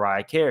and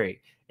Mariah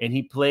Carey, and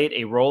he played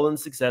a role in the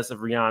success of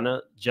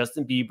Rihanna,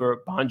 Justin Bieber,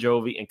 Bon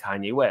Jovi, and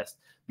Kanye West.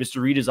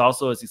 Mr. Reid is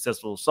also a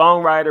successful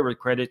songwriter with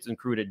credits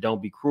included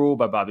Don't Be Cruel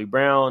by Bobby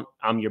Brown,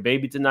 I'm Your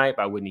Baby Tonight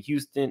by Whitney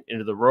Houston,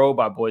 Into the Road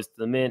by Boyz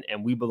II Men,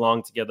 and We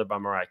Belong Together by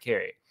Mariah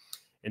Carey.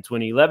 In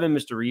 2011,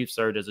 Mr. Reid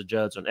served as a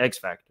judge on X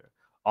Factor.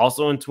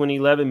 Also in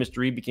 2011, Mr.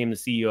 Reid became the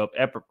CEO of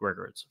Epic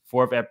Records.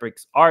 4 of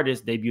Epic's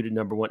artists debuted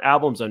 #1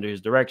 albums under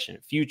his direction: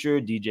 Future,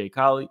 DJ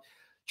Khaled,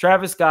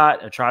 Travis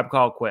Scott, A Tribe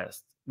Called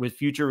Quest, with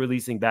Future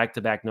releasing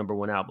back-to-back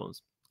 #1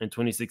 albums. In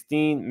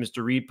 2016,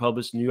 Mr. Reid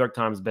published New York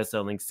Times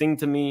bestselling Sing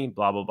to Me,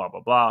 blah, blah, blah,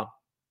 blah, blah.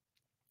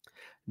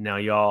 Now,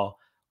 y'all,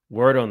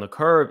 word on the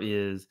curb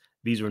is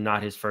these were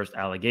not his first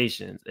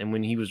allegations. And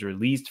when he was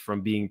released from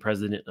being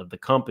president of the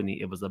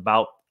company, it was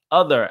about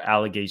other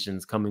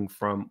allegations coming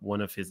from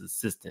one of his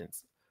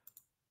assistants.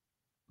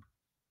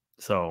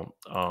 So,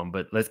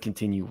 but let's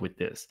continue with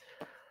this.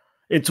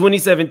 In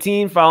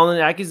 2017, following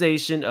an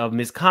accusation of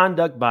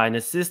misconduct by an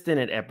assistant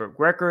at Epic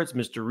Records,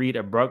 Mr. Reid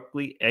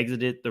abruptly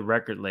exited the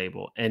record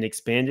label and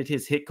expanded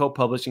his Hitco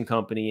publishing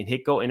company and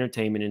Hitco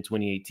Entertainment in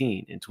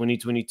 2018. In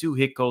 2022,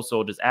 Hitco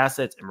sold his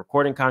assets and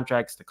recording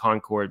contracts to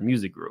Concord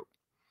Music Group.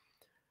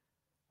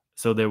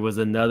 So there was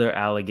another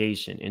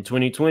allegation. In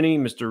 2020,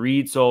 Mr.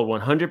 Reid sold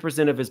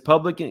 100% of his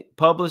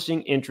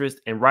publishing interest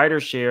and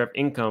writer's share of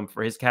income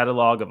for his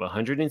catalog of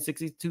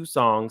 162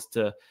 songs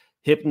to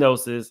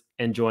Hypnosis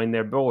and joined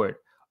their board.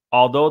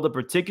 Although the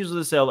particulars of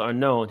the sale are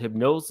unknown,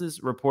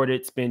 Hypnosis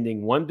reported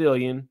spending $1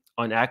 billion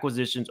on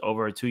acquisitions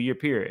over a 2-year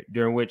period,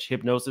 during which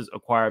Hypnosis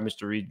acquired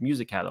Mr. Reid's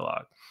music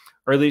catalog.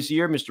 Earlier this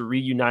year, Mr.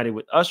 Reid united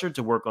with Usher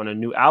to work on a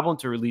new album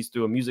to release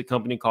through a music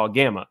company called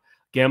Gamma.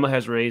 Gamma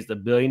has raised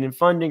 $1 billion in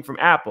funding from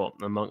Apple,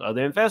 among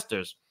other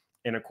investors.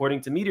 And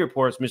according to media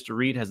reports, Mr.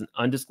 Reid has an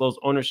undisclosed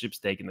ownership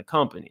stake in the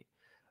company.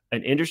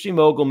 An industry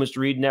mogul, Mr.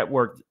 Reid's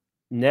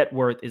net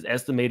worth is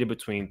estimated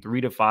between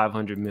 $300 to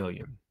 $500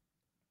 million.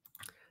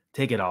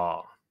 Take it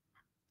all.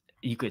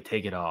 You could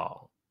take it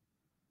all.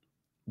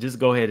 Just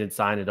go ahead and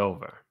sign it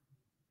over.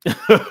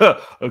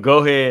 Or go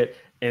ahead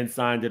and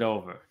sign it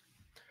over.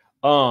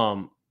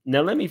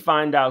 Now let me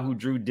find out who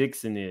Drew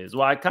Dixon is.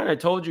 Well, I kind of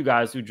told you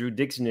guys who Drew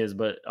Dixon is,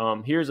 but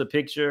here's a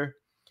picture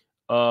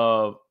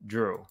of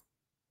Drew.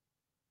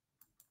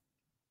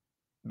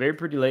 Very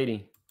pretty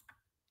lady.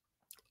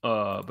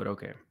 But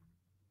okay.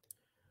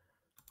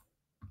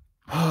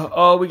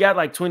 Oh, we got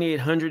like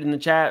 2,800 in the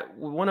chat.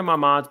 One of my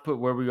mods put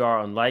where we are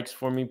on likes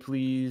for me,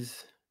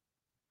 please.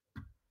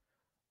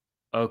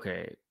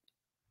 Okay.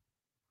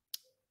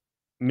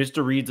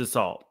 Mr. Reid's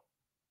assault.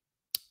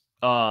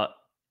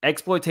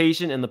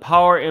 Exploitation and the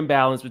power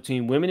imbalance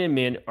between women and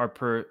men are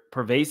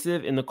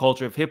pervasive in the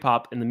culture of hip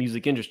hop and the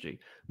music industry.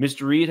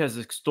 Mr. Reid has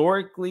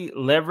historically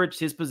leveraged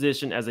his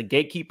position as a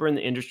gatekeeper in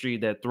the industry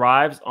that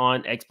thrives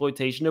on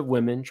exploitation of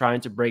women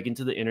trying to break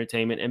into the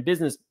entertainment and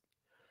business.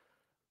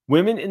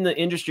 Women in the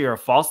industry are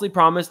falsely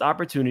promised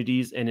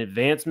opportunities and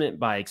advancement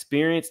by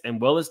experienced and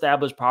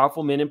well-established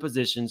powerful men in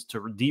positions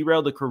to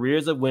derail the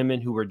careers of women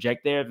who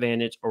reject their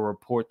advantage or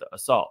report the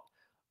assault.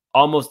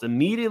 Almost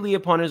immediately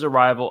upon his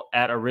arrival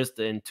at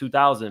Arista in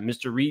 2000,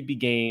 Mr. Reid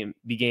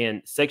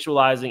began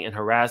sexualizing and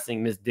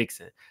harassing Miss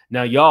Dixon.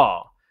 Now,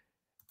 y'all,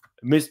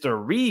 Mr.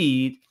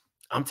 Reid,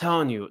 I'm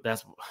telling you,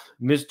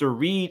 Mr.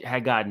 Reid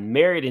had gotten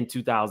married in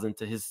 2000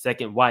 to his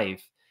second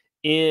wife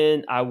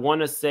in, I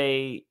want to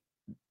say,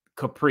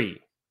 Capri.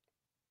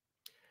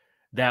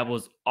 That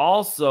was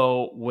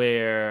also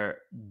where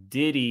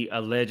Diddy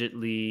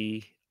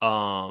allegedly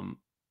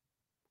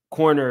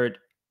cornered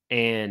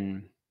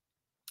and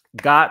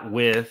got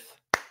with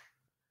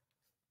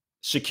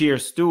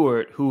Shakir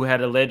Stewart, who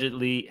had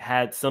allegedly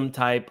had some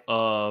type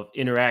of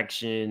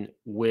interaction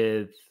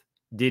with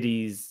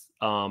Diddy's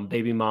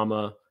baby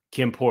mama,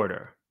 Kim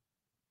Porter.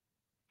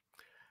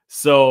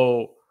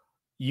 So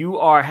you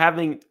are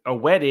having a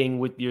wedding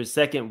with your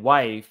second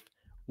wife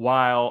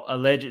while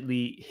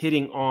allegedly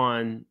hitting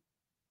on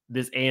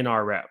this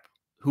A&R rep,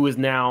 who is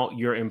now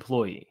your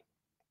employee.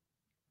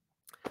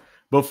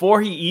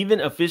 Before he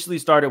even officially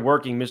started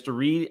working, Mr.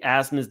 Reid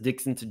asked Ms.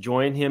 Dixon to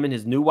join him and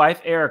his new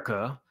wife,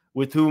 Erica,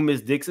 with whom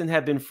Ms. Dixon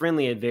had been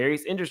friendly at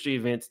various industry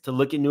events, to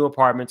look at new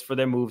apartments for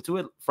their move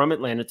from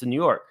Atlanta to New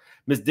York.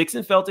 Ms.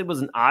 Dixon felt it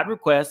was an odd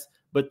request,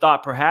 but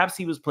thought perhaps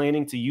he was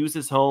planning to use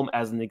his home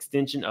as an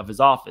extension of his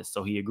office,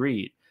 so he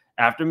agreed.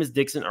 After Ms.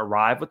 Dixon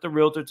arrived with the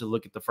realtor to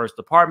look at the first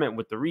apartment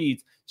with the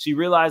Reids, she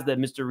realized that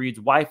Mr.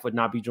 Reid's wife would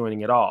not be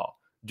joining at all.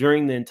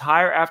 During the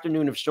entire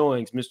afternoon of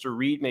showings, Mr.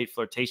 Reid made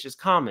flirtatious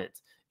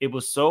comments. It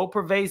was so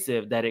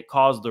pervasive that it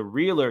caused the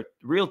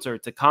realtor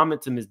to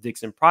comment to Ms.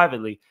 Dixon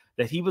privately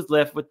that he was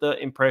left with the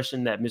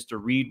impression that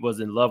Mr. Reid was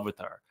in love with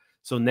her.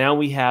 So now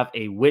we have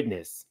a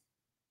witness.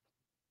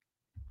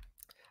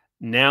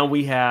 Now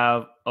we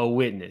have a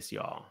witness,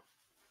 y'all.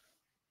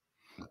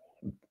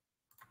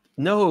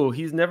 No,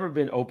 he's never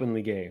been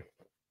openly gay.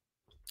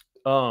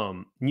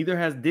 Neither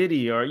has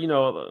Diddy, or, you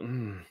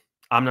know,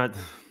 I'm not...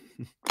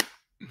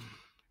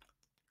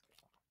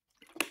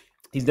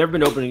 He's never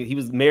been openly. He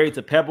was married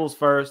to Pebbles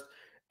first,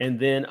 and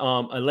then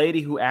a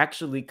lady who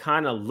actually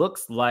kind of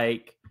looks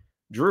like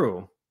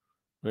Drew.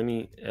 Let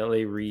me,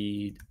 L.A.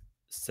 Reid,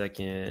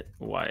 second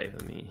wife.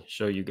 Let me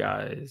show you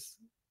guys.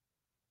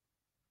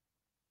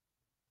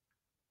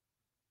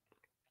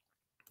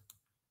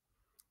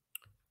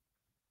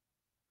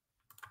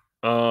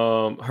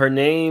 Her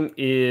name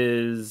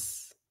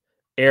is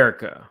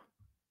Erica,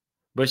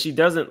 but she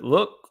doesn't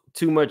look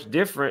too much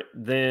different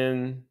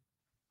than...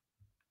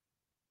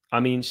 I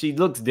mean, she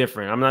looks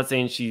different. I'm not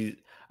saying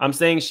I'm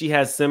saying she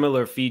has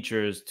similar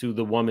features to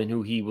the woman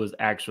who he was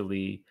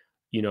actually,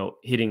 you know,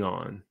 hitting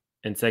on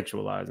and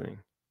sexualizing.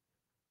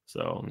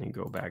 So let me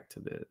go back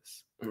to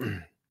this.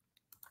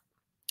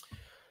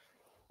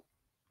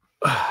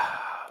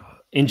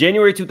 In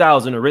January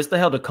 2000, Arista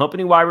held a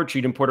company-wide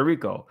retreat in Puerto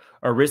Rico.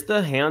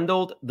 Arista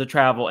handled the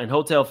travel and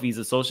hotel fees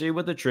associated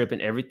with the trip,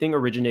 and everything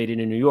originated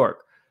in New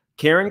York.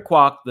 Karen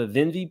Kwok, the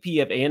then VP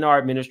of A&R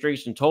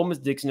administration, told Ms.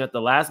 Dixon at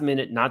the last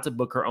minute not to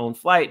book her own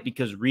flight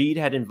because Reid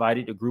had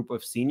invited a group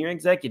of senior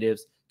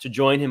executives to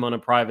join him on a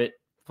private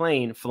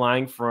plane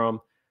flying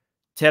from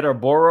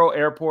Teterboro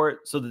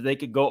Airport so that they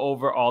could go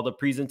over all the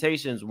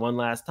presentations one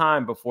last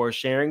time before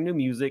sharing new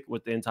music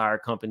with the entire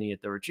company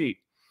at the retreat.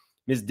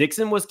 Ms.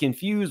 Dixon was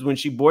confused when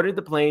she boarded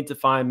the plane to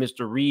find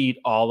Mr. Reid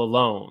all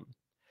alone.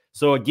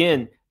 So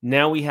again,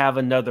 now we have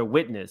another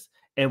witness,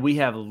 and we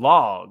have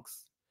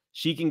logs.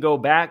 She can go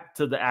back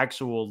to the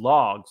actual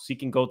logs. She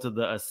can go to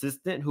the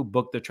assistant who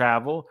booked the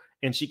travel,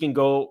 and she can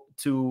go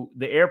to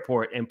the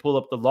airport and pull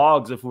up the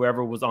logs of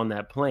whoever was on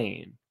that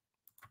plane.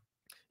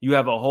 You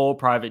have a whole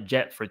private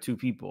jet for two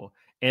people.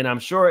 And I'm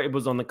sure it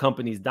was on the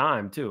company's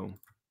dime too.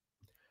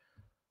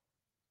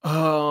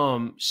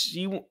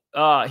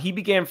 He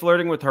began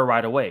flirting with her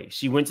right away.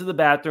 She went to the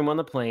bathroom on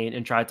the plane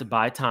and tried to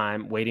buy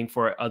time, waiting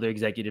for other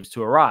executives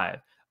to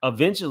arrive.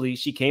 Eventually,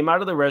 she came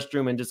out of the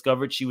restroom and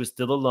discovered she was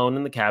still alone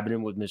in the cabinet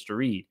with Mr.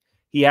 Reid.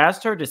 He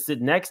asked her to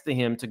sit next to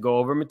him to go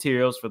over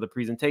materials for the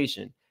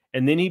presentation,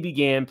 and then he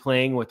began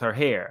playing with her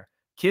hair,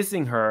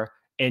 kissing her,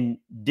 and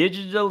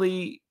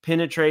digitally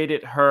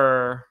penetrated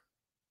her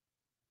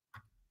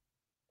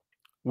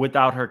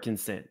without her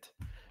consent.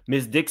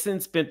 Ms. Dixon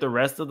spent the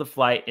rest of the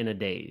flight in a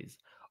daze.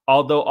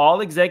 Although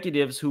all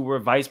executives who were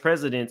vice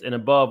presidents and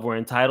above were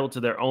entitled to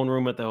their own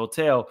room at the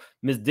hotel,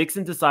 Ms.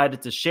 Dixon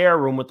decided to share a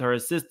room with her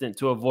assistant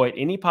to avoid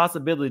any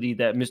possibility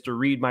that Mr.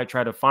 Reid might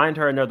try to find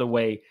her another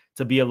way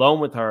to be alone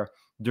with her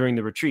during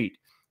the retreat.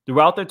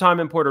 Throughout their time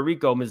in Puerto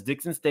Rico, Ms.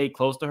 Dixon stayed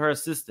close to her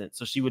assistant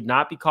so she would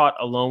not be caught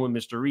alone with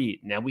Mr. Reid.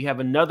 Now we have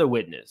another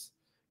witness,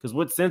 because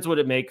what sense would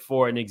it make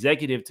for an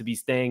executive to be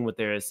staying with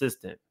their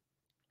assistant?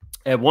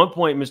 At one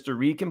point, Mr.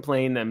 Reid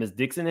complained that Ms.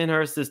 Dixon and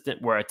her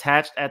assistant were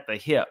attached at the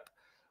hip,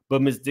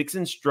 but Ms.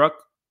 Dixon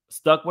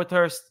stuck with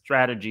her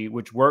strategy,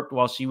 which worked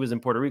while she was in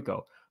Puerto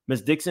Rico.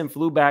 Ms. Dixon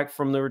flew back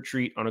from the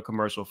retreat on a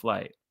commercial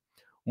flight.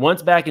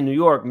 Once back in New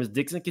York, Ms.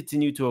 Dixon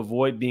continued to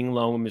avoid being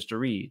alone with Mr.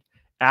 Reid.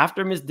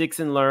 After Ms.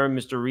 Dixon learned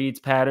Mr. Reid's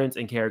patterns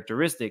and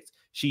characteristics,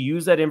 she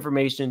used that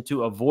information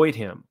to avoid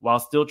him while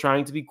still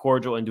trying to be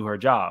cordial and do her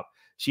job.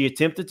 She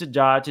attempted to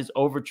dodge his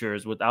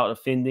overtures without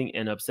offending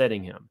and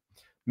upsetting him.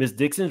 Ms.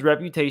 Dixon's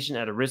reputation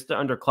at Arista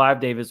under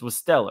Clive Davis was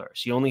stellar.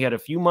 She only had a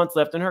few months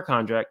left in her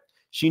contract.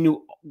 She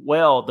knew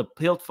well the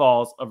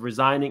pitfalls of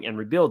resigning and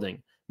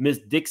rebuilding. Ms.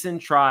 Dixon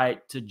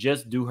tried to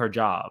just do her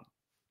job.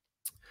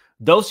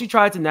 Though she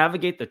tried to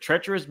navigate the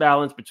treacherous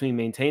balance between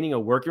maintaining a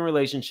working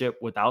relationship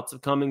without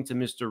succumbing to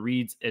Mr.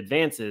 Reid's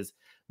advances,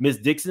 Ms.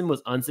 Dixon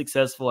was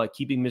unsuccessful at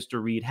keeping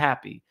Mr. Reid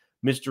happy.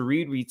 Mr.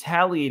 Reid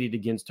retaliated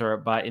against her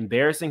by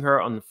embarrassing her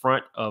on the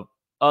front of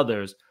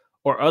others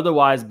or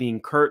otherwise being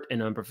curt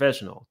and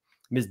unprofessional.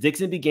 Ms.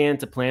 Dixon began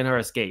to plan her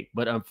escape,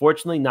 but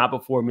unfortunately not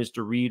before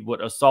Mr. Reid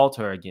would assault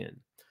her again.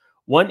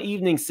 One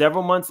evening,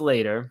 several months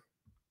later,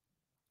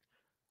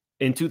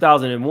 in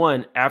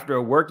 2001, after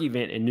a work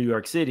event in New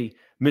York City,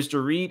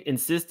 Mr. Reid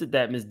insisted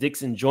that Ms.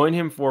 Dixon join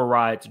him for a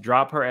ride to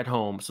drop her at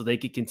home so they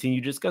could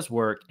continue to discuss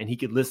work and he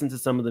could listen to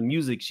some of the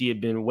music she had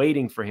been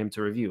waiting for him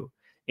to review,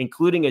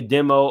 including a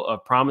demo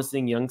of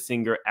promising young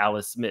singer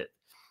Alice Smith.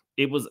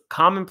 It was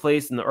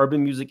commonplace in the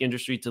urban music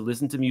industry to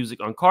listen to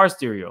music on car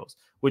stereos,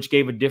 which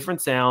gave a different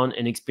sound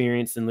and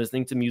experience than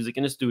listening to music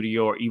in a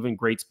studio or even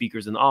great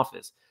speakers in the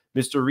office.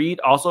 Mr. Reid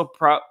also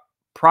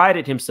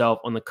prided himself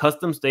on the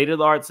custom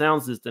state-of-the-art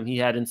sound system he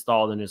had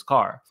installed in his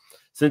car.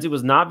 Since it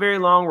was not a very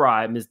long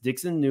ride, Ms.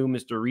 Dixon knew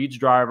Mr. Reid's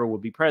driver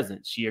would be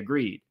present. She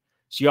agreed.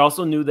 She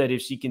also knew that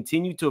if she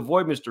continued to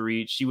avoid Mr.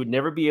 Reid, she would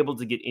never be able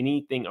to get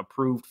anything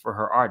approved for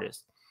her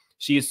artist.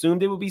 She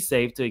assumed it would be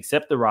safe to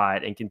accept the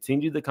ride and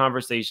continue the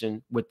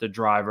conversation with the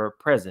driver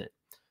present.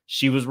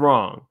 She was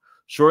wrong.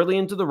 Shortly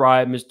into the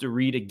ride, Mr.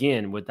 Reid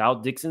again,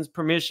 without Dixon's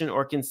permission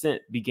or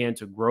consent, began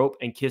to grope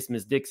and kiss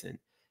Ms. Dixon,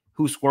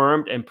 who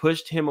squirmed and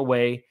pushed him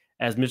away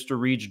as Mr.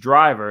 Reid's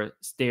driver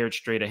stared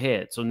straight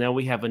ahead. So now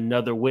we have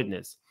another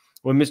witness.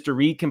 When Mr.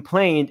 Reid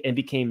complained and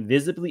became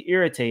visibly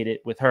irritated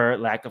with her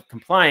lack of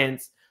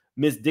compliance,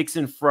 Ms.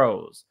 Dixon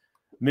froze.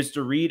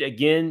 Mr. Reid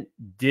again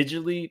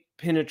digitally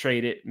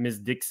penetrated Ms.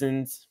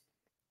 Dixon's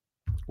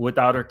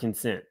without her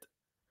consent.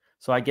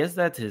 So I guess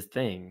that's his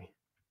thing.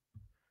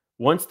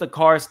 Once the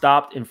car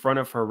stopped in front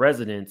of her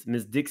residence,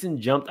 Ms.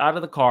 Dixon jumped out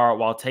of the car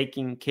while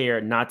taking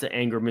care not to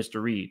anger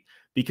Mr. Reid,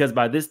 because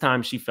by this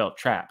time she felt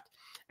trapped.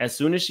 As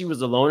soon as she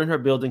was alone in her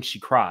building, she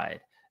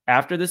cried.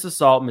 After this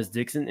assault, Ms.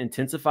 Dixon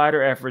intensified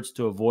her efforts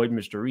to avoid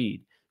Mr.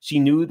 Reid. She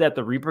knew that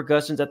the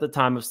repercussions at the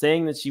time of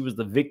saying that she was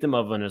the victim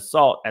of an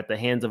assault at the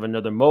hands of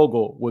another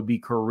mogul would be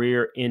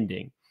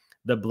career-ending.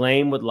 The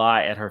blame would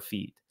lie at her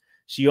feet.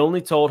 She only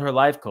told her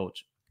life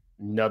coach.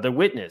 Another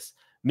witness.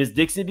 Ms.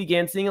 Dixon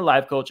began seeing a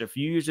life coach a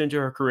few years into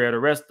her career at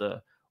Arista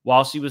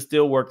while she was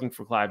still working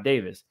for Clive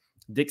Davis.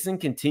 Dixon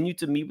continued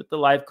to meet with the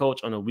life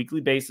coach on a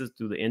weekly basis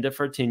through the end of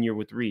her tenure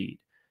with Reid.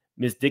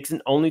 Ms.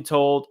 Dixon only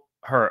told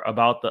her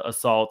about the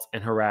assaults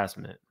and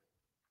harassment.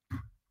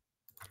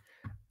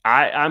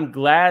 I'm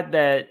glad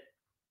that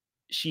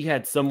she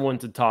had someone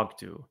to talk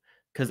to,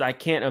 because I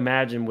can't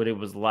imagine what it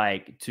was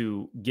like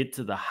to get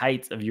to the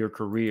heights of your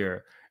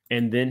career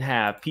and then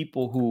have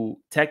people who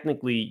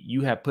technically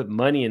you have put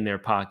money in their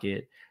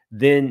pocket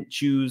then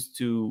choose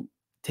to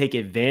take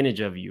advantage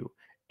of you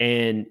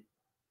and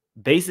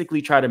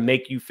basically try to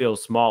make you feel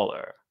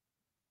smaller.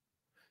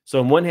 So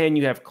on one hand,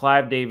 you have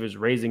Clive Davis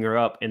raising her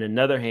up. In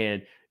another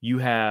hand, you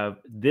have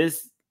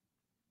this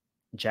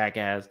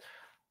jackass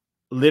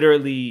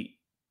literally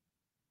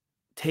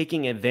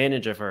taking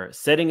advantage of her,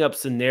 setting up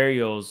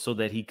scenarios so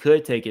that he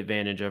could take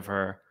advantage of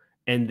her,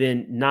 and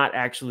then not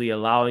actually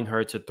allowing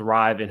her to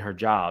thrive in her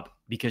job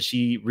because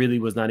she really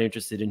was not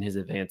interested in his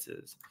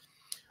advances.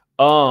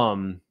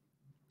 Kaylin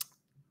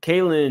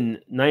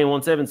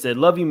 917 said,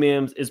 "Love you,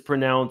 Mims." Is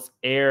pronounced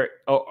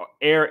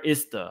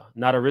Arista,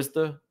 not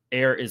Arista.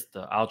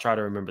 Arista. I'll try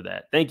to remember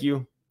that. Thank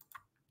you.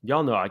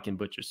 Y'all know I can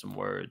butcher some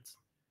words.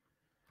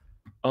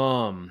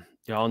 Y'all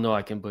know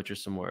I can butcher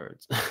some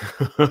words.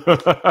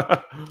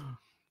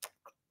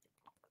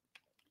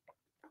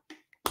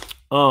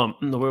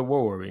 Where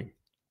were we?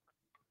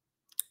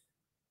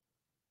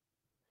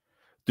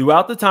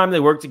 Throughout the time they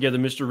worked together,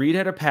 Mr. Reid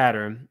had a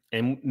pattern,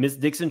 and Ms.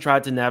 Dixon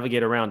tried to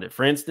navigate around it.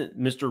 For instance,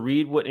 Mr.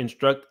 Reid would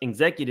instruct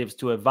executives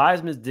to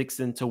advise Ms.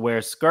 Dixon to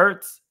wear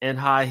skirts and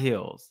high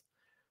heels.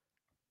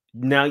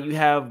 Now you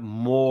have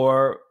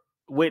more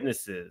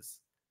witnesses.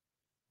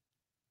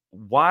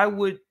 Why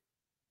would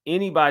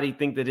anybody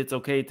think that it's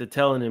okay to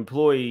tell an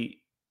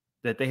employee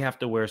that they have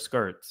to wear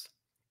skirts?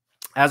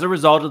 As a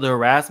result of the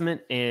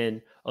harassment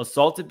and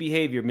assaultive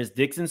behavior, Miss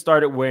Dixon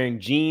started wearing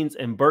jeans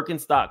and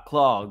Birkenstock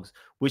clogs,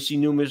 which she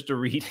knew Mr.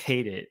 Reid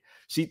hated.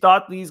 She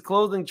thought these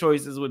clothing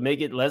choices would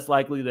make it less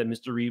likely that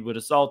Mr. Reid would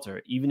assault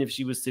her, even if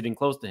she was sitting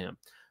close to him.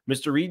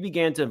 Mr. Reid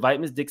began to invite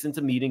Miss Dixon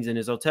to meetings in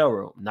his hotel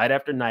room. Night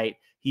after night,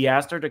 he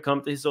asked her to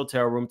come to his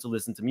hotel room to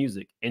listen to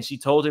music, and she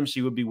told him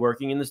she would be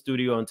working in the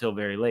studio until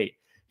very late.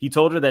 He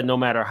told her that no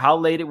matter how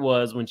late it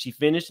was, when she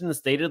finished in the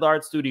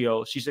state-of-the-art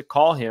studio, she should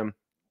call him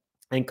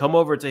and come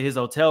over to his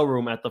hotel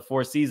room at the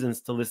Four Seasons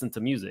to listen to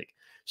music.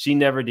 She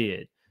never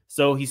did.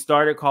 So he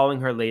started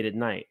calling her late at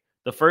night.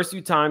 The first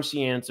few times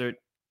she answered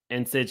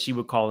and said she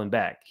would call him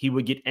back. He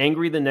would get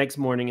angry the next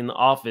morning in the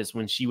office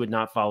when she would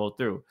not follow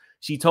through.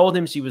 She told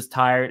him she was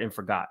tired and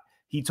forgot.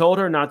 He told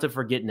her not to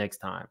forget next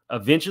time.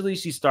 Eventually,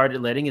 she started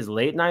letting his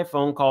late night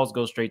phone calls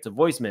go straight to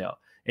voicemail,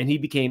 and he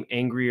became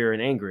angrier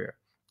and angrier.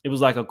 It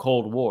was like a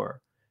Cold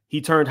War.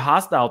 He turned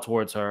hostile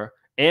towards her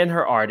and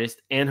her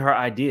artist and her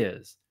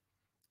ideas.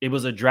 It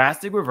was a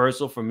drastic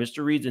reversal from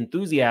Mr. Reid's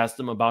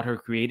enthusiasm about her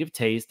creative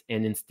taste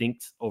and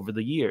instincts over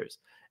the years.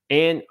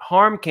 And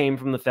harm came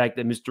from the fact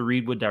that Mr.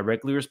 Reid would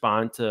directly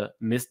respond to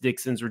Miss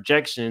Dixon's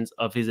rejections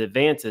of his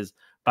advances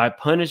by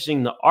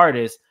punishing the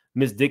artist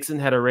Miss Dixon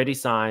had already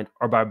signed,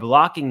 or by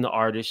blocking the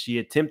artist she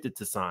attempted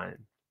to sign.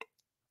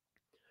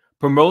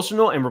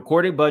 Promotional and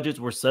recording budgets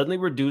were suddenly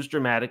reduced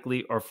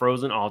dramatically or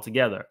frozen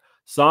altogether.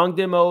 Song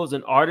demos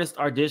and artist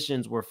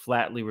auditions were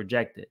flatly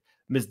rejected.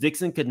 Miss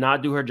Dixon could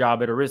not do her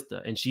job at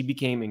Arista, and she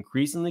became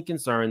increasingly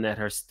concerned that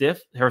her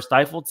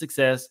stifled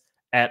success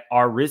at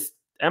Arista.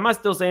 Am I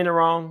still saying it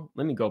wrong?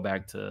 Let me go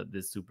back to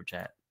this super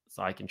chat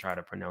so I can try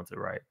to pronounce it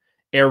right.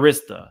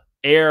 Arista.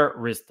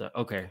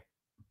 Okay.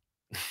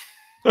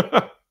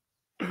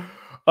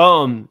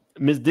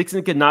 Ms.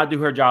 Dixon could not do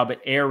her job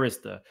at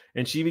Arista,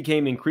 and she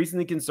became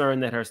increasingly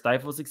concerned that her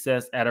stifled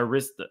success at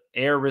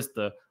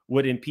Arista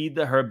would impede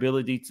her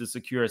ability to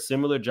secure a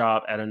similar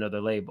job at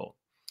another label.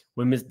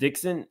 When Ms.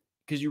 Dixon,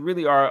 because you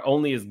really are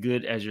only as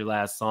good as your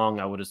last song,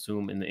 I would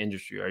assume, in the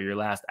industry, or your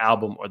last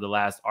album, or the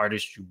last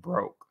artist you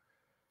broke.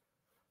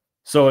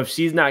 So if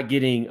she's not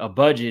getting a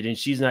budget and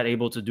she's not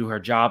able to do her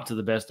job to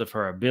the best of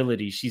her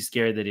ability, she's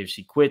scared that if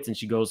she quits and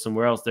she goes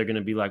somewhere else, they're going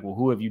to be like, well,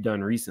 who have you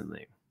done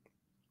recently?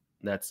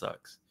 That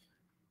sucks.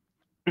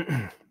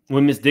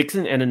 When Miss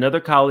Dixon and another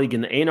colleague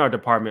in the A&R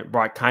department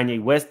brought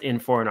Kanye West in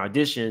for an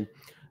audition,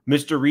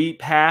 Mr. Reid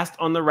passed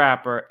on the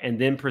rapper and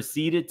then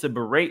proceeded to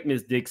berate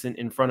Miss Dixon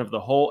in front of the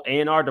whole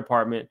A&R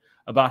department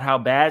about how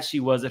bad she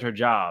was at her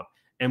job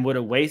and what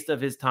a waste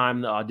of his time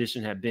the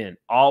audition had been,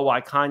 all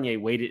while Kanye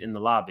waited in the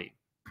lobby.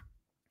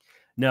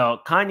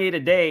 Now, Kanye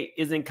today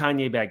isn't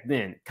Kanye back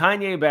then.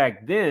 Kanye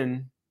back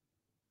then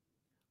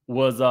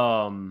was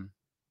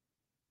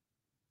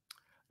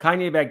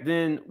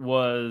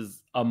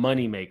a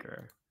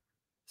moneymaker.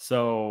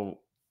 So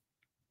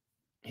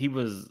he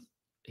was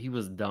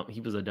dumb. He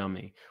was a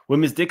dummy. When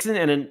Miss Dixon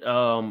and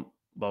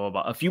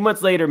a few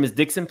months later, Miss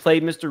Dixon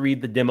played Mr.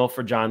 Reid the demo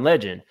for John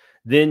Legend,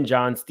 then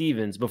John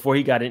Stevens, before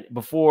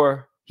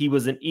he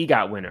was an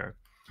EGOT winner.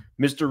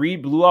 Mr.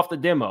 Reid blew off the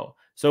demo.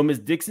 So Miss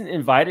Dixon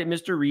invited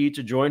Mr. Reid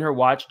to join her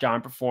watch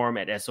John perform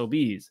at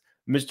SOBs.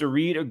 Mr.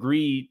 Reid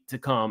agreed to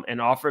come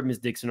and offered Miss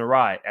Dixon a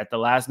ride. At the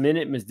last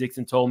minute, Miss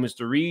Dixon told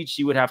Mr. Reid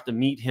she would have to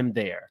meet him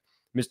there.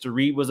 Mr.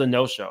 Reid was a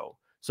no-show.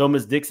 So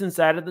Miss Dixon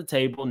sat at the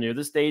table near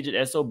the stage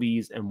at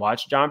SOBs and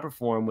watched John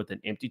perform with an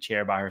empty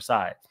chair by her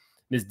side.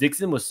 Miss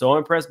Dixon was so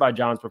impressed by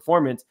John's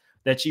performance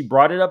that she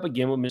brought it up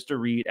again with Mr.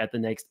 Reid at the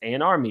next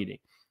A&R meeting.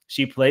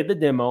 She played the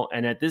demo,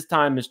 and at this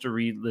time, Mr.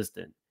 Reid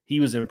listened. He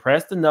was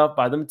impressed enough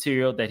by the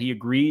material that he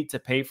agreed to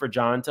pay for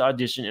John to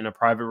audition in a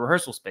private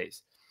rehearsal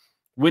space.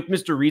 With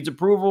Mr. Reid's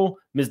approval,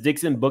 Ms.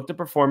 Dixon booked a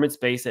performance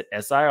space at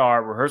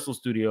SIR Rehearsal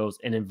Studios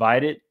and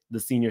invited the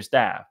senior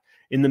staff.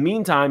 In the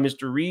meantime,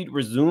 Mr. Reid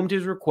resumed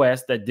his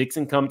request that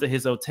Dixon come to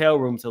his hotel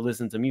room to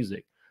listen to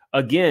music.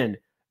 Again,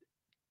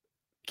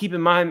 keep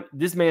in mind,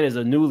 this man is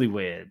a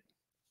newlywed.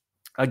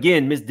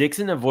 Again, Miss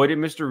Dixon avoided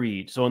Mr.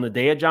 Reid. So on the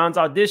day of John's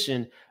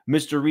audition,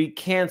 Mr. Reid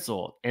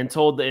canceled and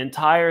told the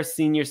entire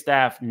senior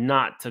staff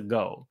not to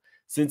go.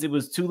 Since it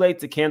was too late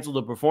to cancel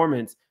the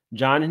performance,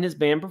 John and his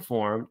band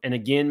performed, and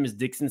again, Miss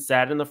Dixon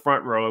sat in the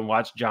front row and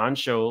watched John's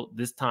show,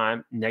 this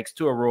time next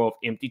to a row of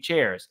empty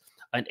chairs,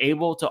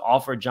 unable to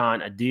offer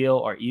John a deal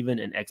or even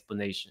an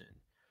explanation.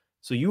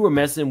 So you were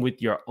messing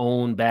with your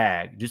own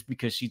bag just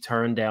because she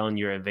turned down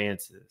your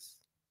advances.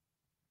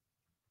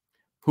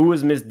 Who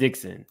is Miss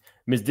Dixon?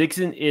 Miss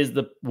Dixon is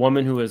the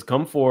woman who has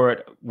come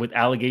forward with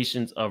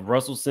allegations of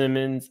Russell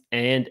Simmons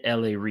and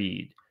L.A.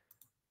 Reid.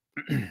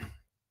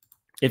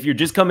 If you're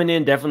just coming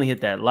in, definitely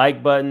hit that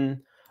like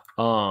button.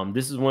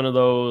 This is one of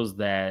those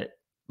that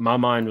my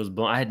mind was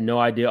blown. I had no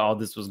idea all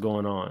this was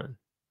going on.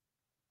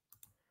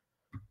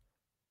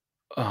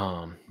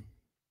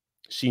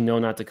 She know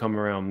not to come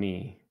around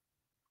me.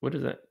 What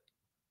is that?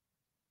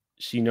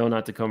 She know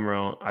not to come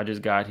around. I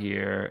just got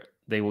here.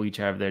 They will each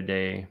have their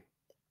day.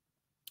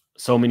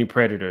 So many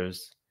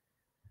predators.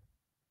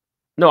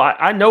 No,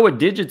 I know what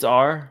digits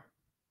are.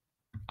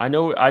 I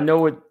know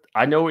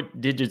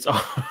what digits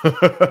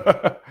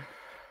are.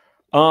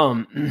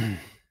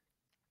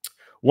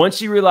 Once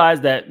she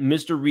realized that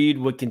Mr. Reid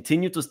would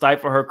continue to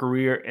stifle her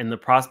career and the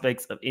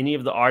prospects of any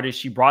of the artists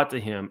she brought to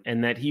him,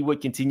 and that he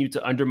would continue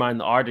to undermine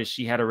the artists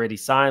she had already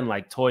signed,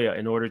 like Toya,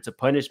 in order to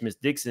punish Miss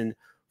Dixon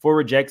for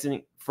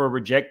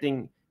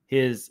rejecting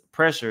his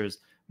pressures,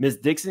 Miss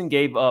Dixon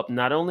gave up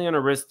not only on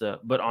Arista,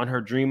 but on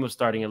her dream of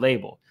starting a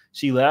label.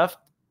 She left.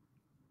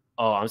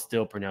 Oh, I'm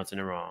still pronouncing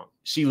it wrong.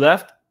 She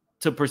left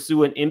to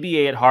pursue an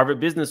MBA at Harvard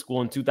Business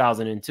School in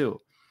 2002.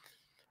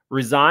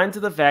 Resigned to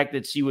the fact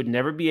that she would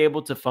never be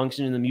able to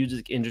function in the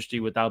music industry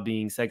without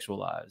being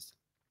sexualized.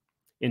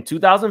 In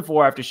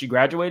 2004, after she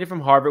graduated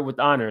from Harvard with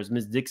honors,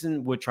 Ms.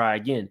 Dixon would try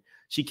again.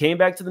 She came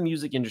back to the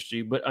music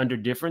industry, but under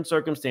different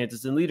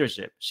circumstances and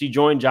leadership. She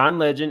joined John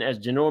Legend as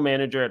general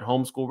manager at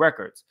Homeschool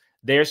Records.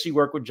 There, she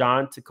worked with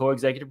John to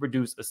co-executive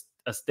produce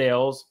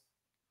Estelle's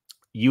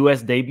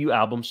U.S. debut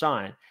album,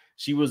 Shine.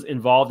 She was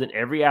involved in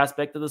every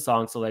aspect of the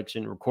song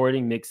selection,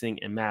 recording,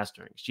 mixing, and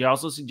mastering. She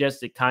also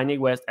suggested Kanye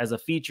West as a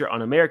feature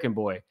on American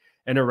Boy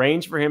and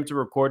arranged for him to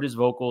record his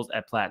vocals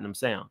at Platinum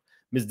Sound.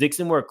 Ms.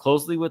 Dixon worked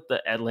closely with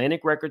the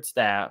Atlantic Records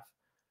staff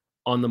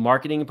on the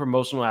marketing and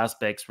promotional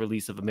aspects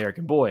release of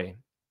American Boy.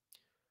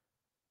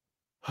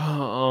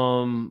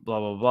 Blah,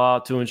 blah, blah,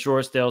 to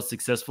ensure Estelle's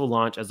successful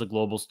launch as a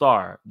global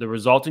star. The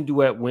resulting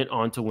duet went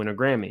on to win a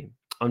Grammy.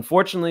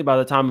 Unfortunately, by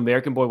the time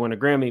American Boy won a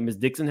Grammy, Ms.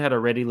 Dixon had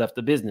already left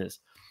the business.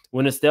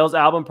 When Estelle's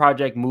album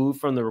project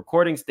moved from the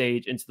recording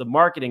stage into the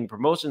marketing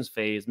promotions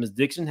phase, Ms.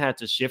 Dixon had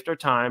to shift her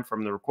time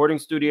from the recording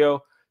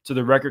studio to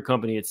the record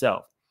company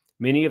itself.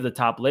 Many of the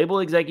top label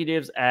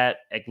executives at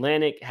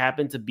Atlantic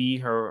happened to be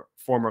her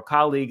former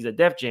colleagues at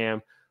Def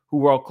Jam, who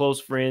were all close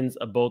friends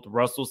of both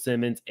Russell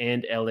Simmons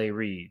and L.A.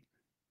 Reid.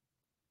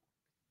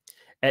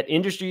 At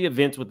industry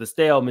events with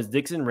Estelle, Ms.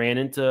 Dixon ran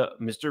into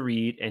Mr.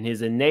 Reid and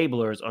his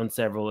enablers on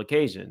several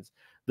occasions.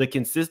 The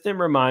consistent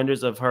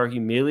reminders of her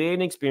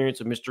humiliating experience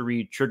with Mr.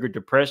 Reid triggered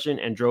depression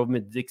and drove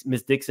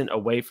Ms. Dixon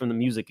away from the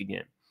music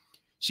again.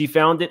 She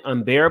found it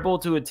unbearable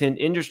to attend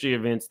industry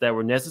events that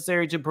were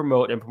necessary to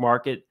promote and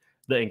market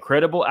the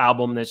incredible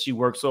album that she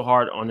worked so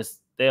hard on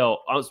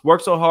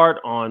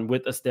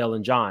with Estelle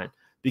and John,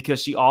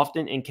 because she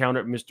often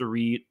encountered Mr.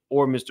 Reid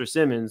or Mr.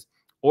 Simmons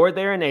or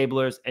their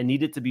enablers and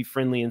needed to be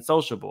friendly and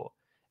sociable.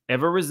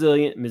 Ever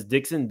resilient, Ms.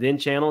 Dixon then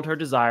channeled her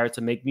desire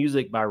to make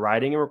music by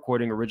writing and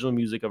recording original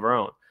music of her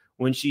own.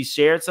 When she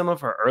shared some of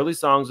her early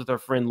songs with her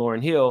friend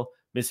Lauryn Hill,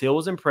 Ms. Hill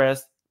was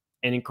impressed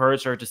and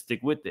encouraged her to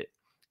stick with it.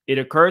 It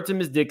occurred to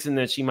Ms. Dixon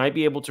that she might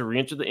be able to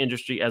re-enter the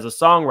industry as a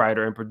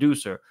songwriter and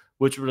producer,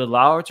 which would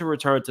allow her to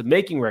return to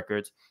making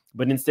records,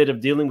 but instead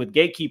of dealing with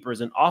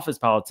gatekeepers and office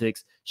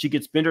politics, she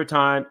could spend her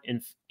time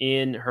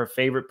in her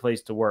favorite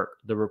place to work,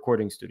 the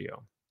recording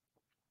studio.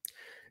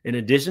 In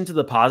addition to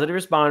the positive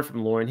response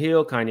from Lauryn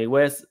Hill, Kanye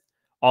West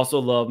also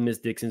loved Ms.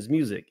 Dixon's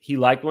music. He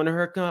liked one of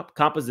her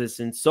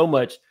compositions so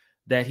much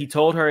that he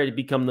told her it had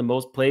become the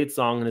most played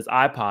song on his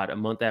iPod a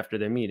month after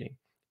their meeting.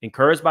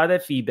 Encouraged by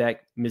that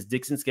feedback, Ms.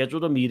 Dixon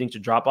scheduled a meeting to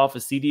drop off a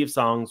CD of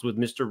songs with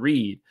Mr.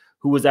 Reid,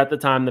 who was at the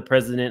time the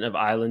president of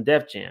Island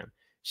Def Jam.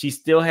 She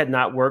still had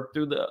not worked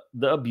through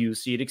the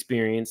abuse she had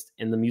experienced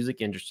in the music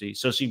industry,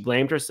 so she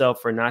blamed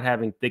herself for not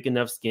having thick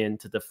enough skin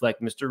to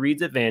deflect Mr.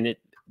 Reid's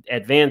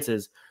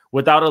advances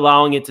without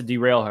allowing it to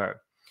derail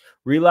her.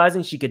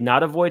 Realizing she could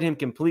not avoid him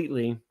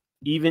completely,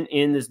 even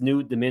in this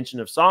new dimension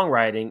of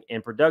songwriting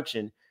and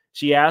production,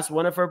 she asked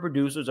one of her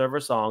producers of her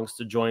songs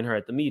to join her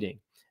at the meeting.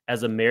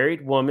 As a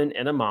married woman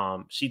and a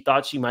mom, she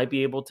thought she might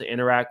be able to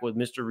interact with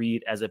Mr.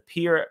 Reid as a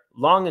peer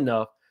long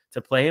enough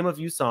to play him a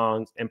few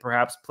songs and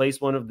perhaps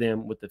place one of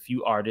them with a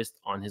few artists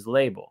on his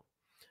label.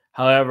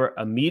 However,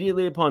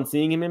 immediately upon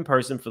seeing him in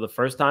person for the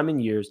first time in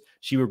years,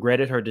 she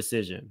regretted her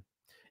decision.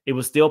 It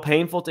was still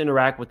painful to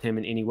interact with him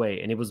in any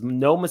way, and it was a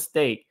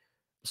mistake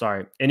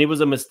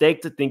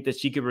to think that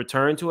she could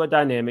return to a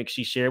dynamic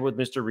she shared with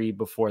Mr. Reid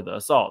before the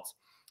assaults.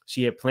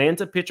 She had planned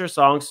to pitch her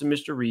songs to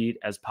Mr. Reid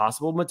as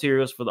possible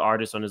materials for the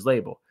artist on his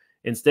label.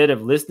 Instead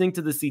of listening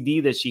to the CD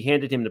that she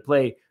handed him to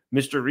play,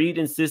 Mr. Reid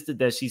insisted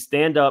that she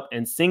stand up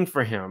and sing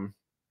for him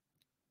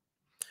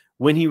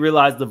when he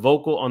realized the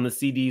vocal on the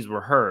CDs were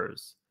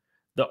hers.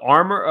 The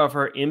armor of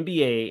her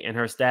MBA and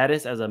her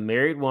status as a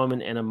married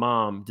woman and a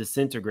mom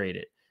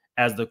disintegrated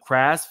as the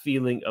crass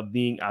feeling of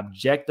being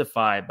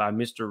objectified by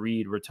Mr.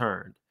 Reid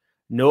returned.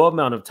 No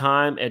amount of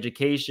time,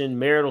 education,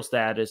 marital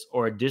status,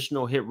 or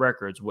additional hit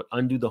records would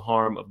undo the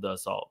harm of the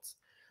assaults.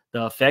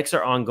 The effects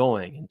are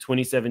ongoing. In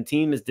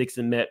 2017, Ms.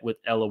 Dixon met with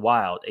Ella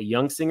Wild, a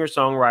young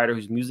singer-songwriter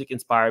whose music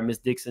inspired Ms.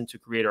 Dixon to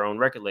create her own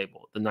record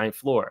label, The Ninth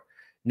Floor,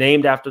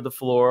 named after the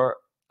floor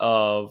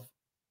of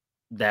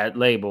that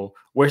label,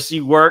 where she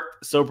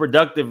worked so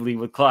productively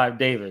with Clive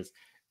Davis.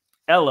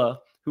 Ella,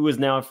 who is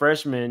now a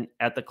freshman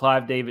at the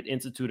Clive David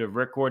Institute of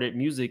Recorded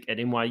Music at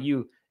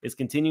NYU, is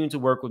continuing to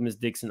work with Ms.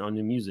 Dixon on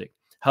new music.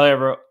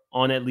 However,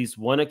 on at least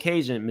one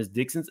occasion, Ms.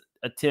 Dixon's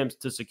attempts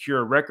to secure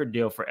a record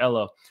deal for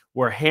Ella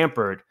were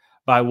hampered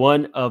by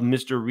one of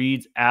Mr.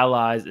 Reid's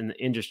allies in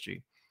the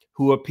industry,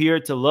 who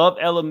appeared to love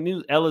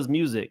Ella's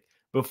music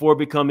before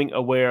becoming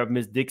aware of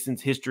Ms.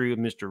 Dixon's history with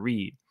Mr.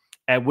 Reid,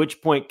 at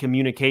which point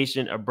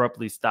communication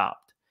abruptly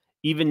stopped.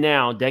 Even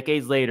now,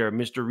 decades later,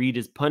 Mr. Reid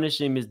is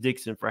punishing Miss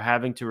Dixon for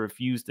having to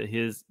refuse to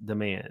his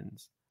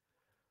demands.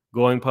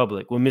 Going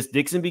public. When Miss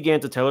Dixon began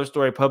to tell her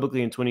story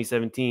publicly in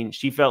 2017,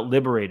 she felt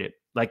liberated,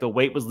 like a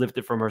weight was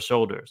lifted from her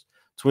shoulders.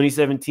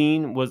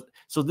 2017 was,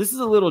 so this is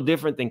a little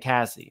different than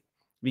Cassie,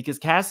 because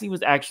Cassie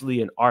was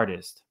actually an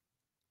artist.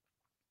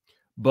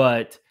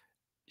 But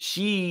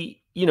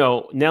she, you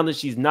know, now that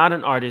she's not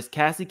an artist,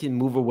 Cassie can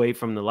move away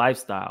from the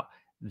lifestyle.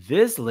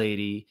 This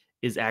lady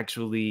is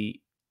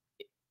actually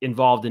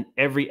involved in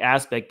every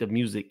aspect of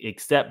music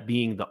except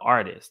being the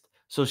artist.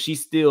 So she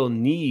still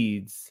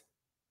needs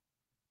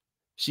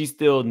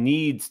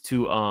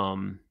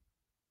to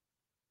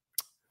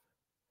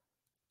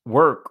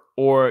work,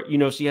 or, you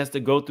know, she has to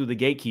go through the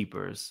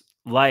gatekeepers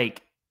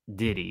like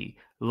Diddy,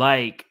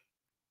 like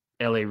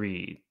L.A.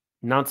 Reid,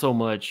 not so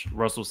much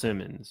Russell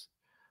Simmons.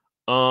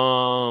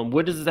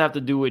 What does this have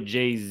to do with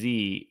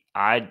Jay-Z?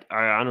 I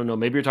don't know.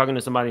 Maybe you're talking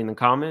to somebody in the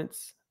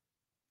comments.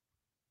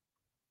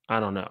 I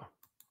don't know.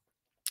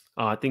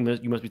 I think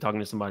you must be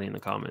talking to somebody in the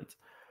comments,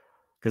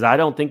 because I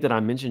don't think that I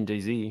mentioned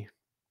Jay-Z.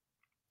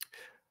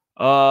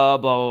 Blah,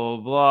 blah,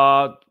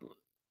 blah.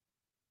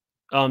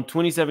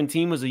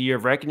 2017 was a year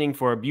of reckoning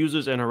for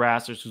abusers and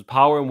harassers whose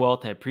power and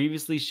wealth had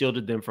previously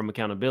shielded them from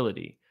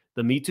accountability.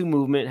 The Me Too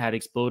movement had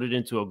exploded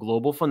into a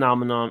global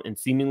phenomenon, and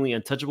seemingly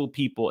untouchable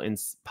people in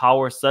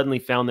power suddenly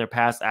found their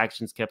past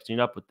actions catching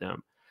up with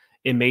them.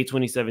 In May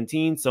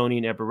 2017, Sony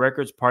and Epic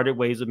Records parted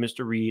ways with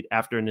Mr. Reid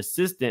after an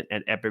assistant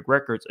at Epic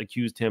Records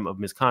accused him of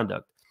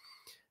misconduct.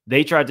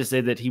 They tried to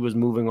say that he was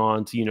moving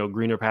on to, you know,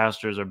 greener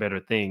pastures or better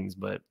things.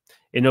 But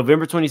in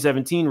November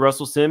 2017,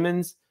 Russell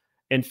Simmons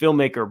and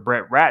filmmaker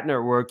Brett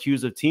Ratner were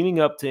accused of teaming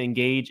up to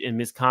engage in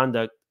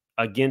misconduct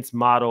against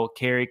model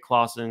Carrie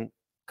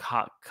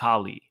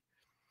Clausen-Colley.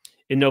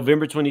 In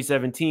November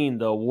 2017,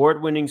 the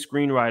award-winning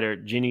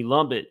screenwriter Jenny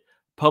Lumet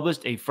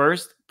published a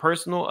first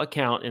personal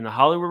account in the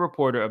Hollywood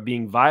Reporter of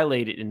being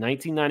violated in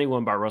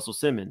 1991 by Russell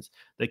Simmons,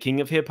 the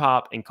king of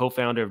hip-hop and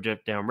co-founder of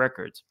Def Jam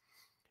Records,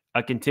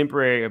 a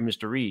contemporary of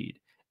Mr. Reid.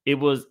 It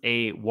was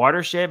a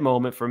watershed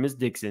moment for Ms.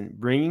 Dixon,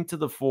 bringing to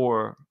the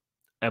fore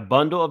a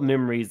bundle of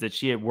memories that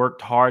she had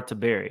worked hard to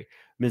bury.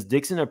 Ms.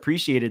 Dixon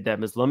appreciated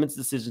that Ms. Lumet's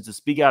decision to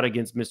speak out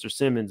against Mr.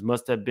 Simmons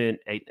must have been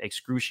an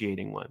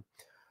excruciating one.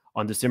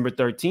 On December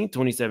 13,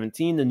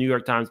 2017, the New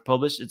York Times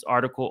published its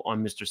article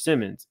on Mr.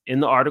 Simmons. In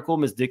the article,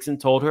 Ms. Dixon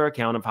told her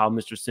account of how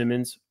Mr.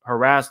 Simmons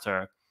harassed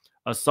her,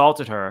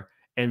 assaulted her,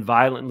 and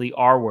violently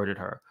R-worded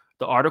her.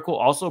 The article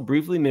also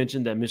briefly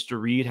mentioned that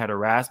Mr. Reid had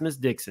harassed Ms.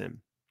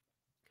 Dixon.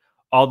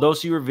 Although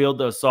she revealed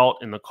the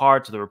assault in the car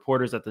to the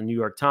reporters at the New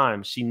York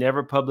Times, she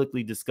never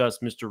publicly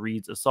discussed Mr.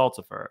 Reid's assaults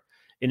of her.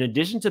 In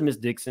addition to Ms.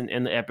 Dixon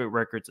and the Epic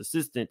Records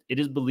assistant, it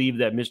is believed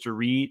that Mr.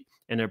 Reid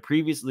and her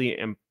previous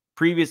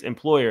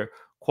employer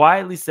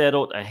quietly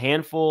settled a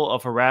handful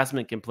of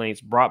harassment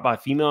complaints brought by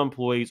female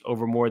employees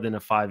over more than a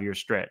 5-year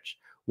stretch.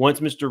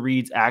 Once Mr.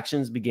 Reid's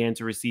actions began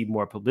to receive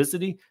more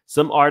publicity,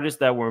 some artists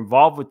that were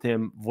involved with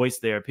him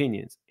voiced their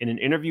opinions. In an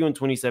interview in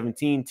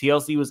 2017,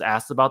 TLC was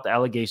asked about the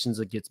allegations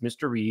against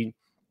Mr. Reid,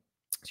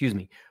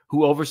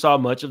 who oversaw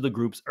much of the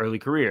group's early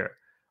career.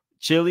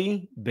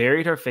 Chili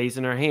buried her face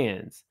in her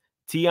hands.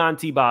 Tion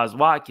T-Boz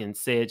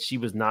Watkins said she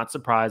was not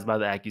surprised by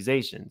the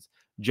accusations.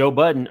 Joe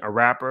Budden, a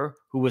rapper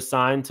who was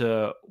signed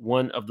to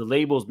one of the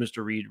labels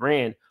Mr. Reid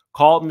ran,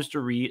 called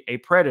Mr. Reid a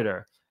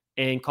predator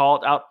and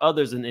called out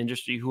others in the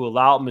industry who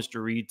allowed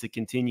Mr. Reid to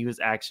continue his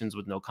actions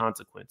with no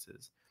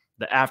consequences.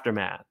 The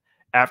aftermath.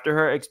 After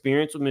her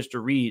experience with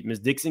Mr. Reid, Ms.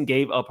 Dixon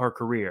gave up her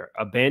career,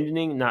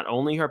 abandoning not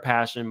only her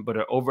passion, but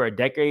over a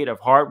decade of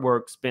hard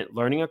work spent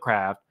learning a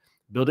craft,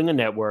 building a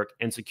network,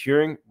 and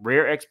securing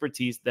rare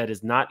expertise that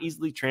is not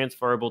easily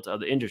transferable to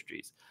other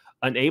industries.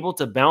 Unable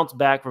to bounce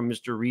back from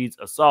Mr. Reid's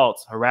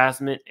assaults,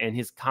 harassment, and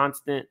his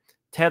constant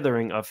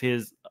tethering of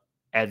his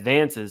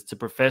advances to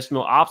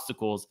professional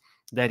obstacles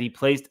that he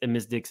placed in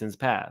Ms. Dixon's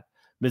path,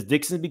 Ms.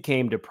 Dixon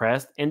became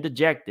depressed and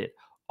dejected,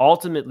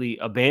 ultimately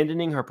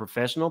abandoning her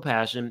professional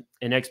passion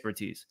and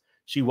expertise.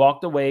 She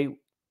walked away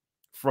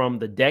from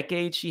the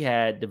decade she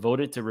had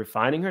devoted to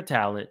refining her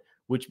talent,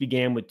 which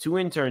began with 2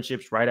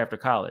 internships right after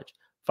college,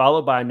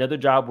 followed by another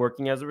job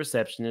working as a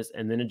receptionist,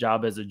 and then a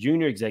job as a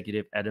junior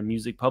executive at a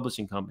music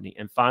publishing company,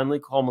 and finally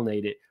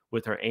culminated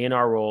with her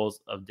A&R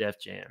roles of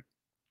Def Jam.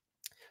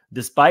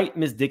 Despite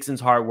Ms.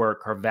 Dixon's hard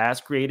work, her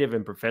vast creative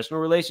and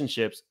professional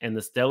relationships, and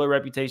the stellar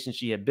reputation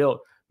she had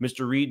built,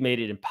 Mr. Reid made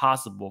it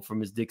impossible for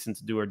Ms. Dixon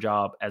to do her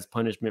job as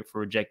punishment for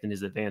rejecting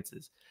his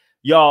advances.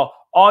 Y'all,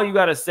 all you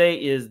got to say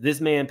is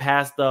this man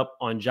passed up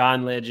on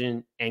John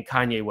Legend and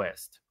Kanye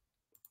West.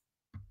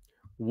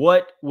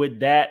 What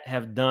would that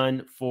have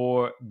done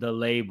for the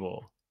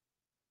label?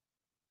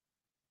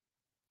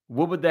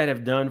 What would that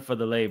have done for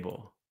the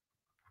label?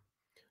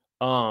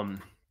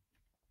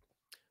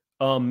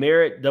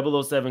 Merritt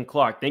 007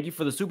 Clark, thank you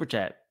for the super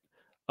chat.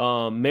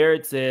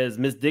 Merritt says,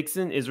 Miss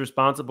Dixon is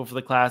responsible for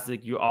the classic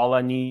You're All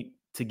I Need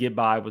to Get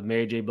By with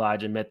Mary J.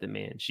 Blige and Method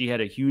Man. She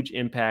had a huge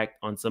impact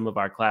on some of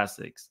our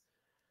classics.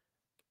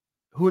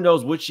 Who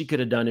knows what she could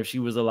have done if she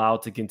was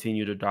allowed to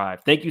continue to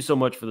drive. Thank you so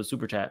much for the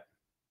super chat.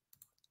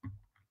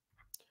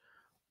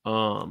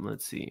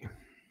 Let's see.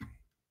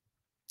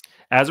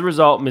 As a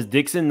result, Ms.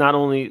 Dixon not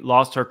only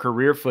lost her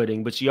career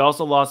footing, but she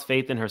also lost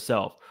faith in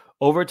herself.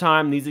 Over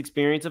time, these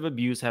experiences of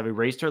abuse have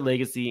erased her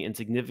legacy and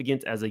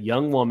significance as a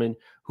young woman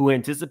who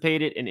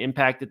anticipated and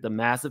impacted the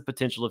massive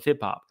potential of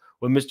hip-hop.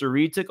 When Mr.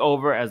 Reid took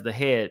over as the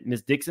head,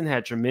 Ms. Dixon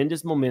had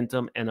tremendous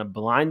momentum and a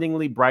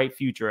blindingly bright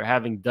future,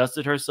 having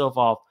dusted herself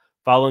off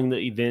following the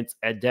events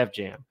at Def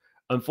Jam.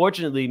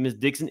 Unfortunately, Ms.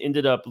 Dixon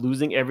ended up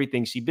losing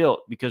everything she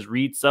built because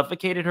Reid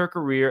suffocated her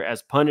career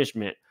as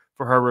punishment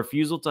for her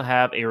refusal to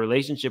have a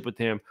relationship with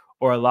him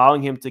or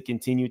allowing him to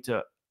continue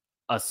to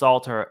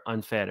assault her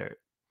unfettered.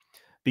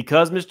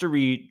 Because Mr.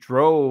 Reid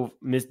drove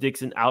Miss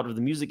Dixon out of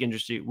the music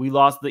industry, we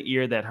lost the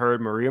ear that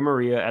heard Maria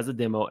Maria as a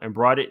demo and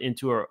brought it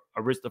into a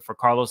arista for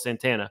Carlos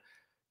Santana,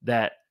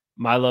 that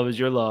My Love Is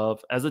Your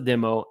Love as a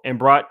demo, and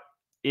brought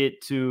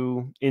it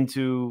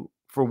into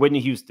for Whitney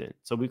Houston.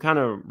 So we kind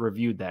of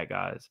reviewed that,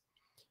 guys.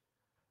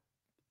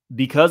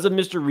 Because of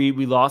Mr. Reid,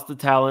 we lost the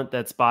talent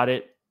that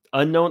spotted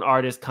unknown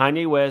artists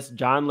Kanye West,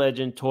 John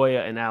Legend,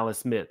 Toya, and Alice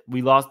Smith.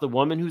 We lost the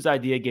woman whose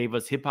idea gave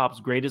us hip-hop's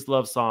greatest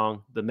love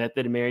song, The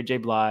Method and Mary J.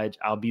 Blige,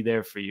 I'll Be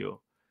There For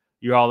You.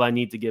 You're All I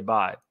Need to Get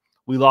By.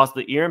 We lost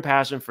the ear and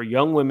passion for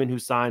young women who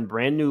signed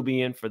Brand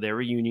Nubian for their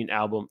reunion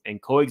album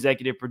and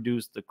co-executive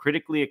produced the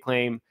critically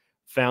acclaimed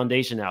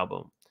Foundation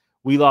album.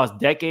 We lost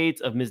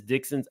decades of Miss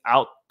Dixon's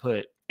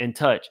output and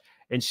touch,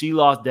 and she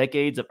lost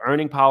decades of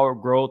earning power,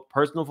 growth,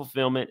 personal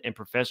fulfillment, and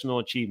professional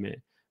achievement.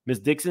 Ms.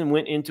 Dixon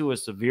went into a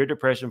severe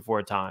depression for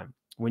a time.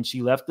 When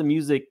she left the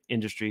music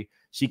industry,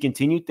 she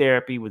continued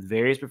therapy with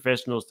various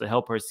professionals to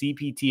help her see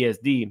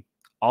PTSD.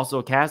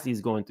 Also, Cassie is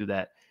going through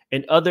that,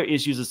 and other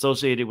issues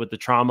associated with the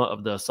trauma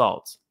of the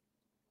assaults.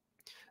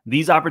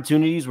 These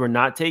opportunities were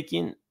not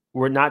taken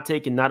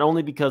not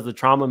only because the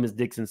trauma Ms.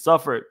 Dixon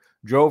suffered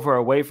drove her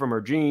away from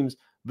her dreams,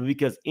 but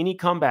because any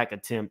comeback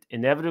attempt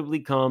inevitably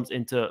comes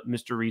into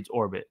Mr. Reid's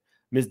orbit.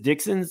 Ms.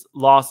 Dixon's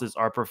losses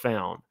are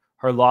profound.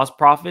 Her lost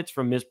profits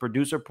from Ms.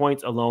 Producer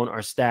points alone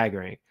are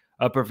staggering.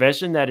 A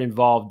profession that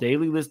involved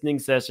daily listening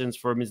sessions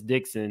for Ms.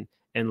 Dixon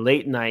and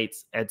late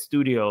nights at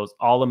studios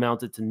all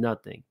amounted to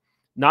nothing.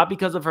 Not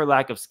because of her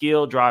lack of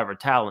skill, drive, or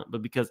talent,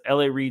 but because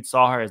L.A. Reid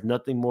saw her as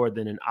nothing more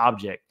than an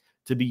object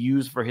to be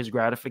used for his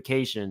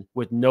gratification,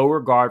 with no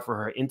regard for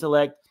her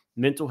intellect,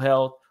 mental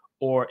health,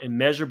 or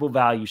immeasurable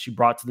value she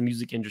brought to the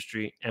music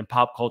industry and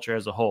pop culture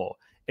as a whole.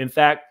 In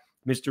fact,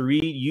 Mr.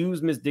 Reid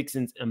used Ms.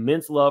 Dixon's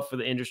immense love for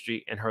the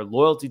industry and her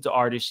loyalty to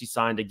artists she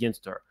signed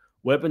against her,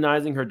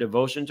 weaponizing her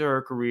devotion to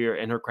her career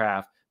and her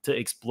craft to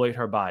exploit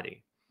her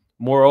body.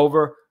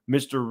 Moreover,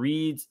 Mr.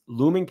 Reid's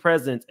looming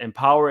presence and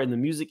power in the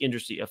music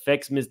industry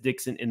affects Ms.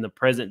 Dixon in the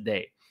present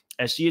day,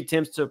 as she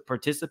attempts to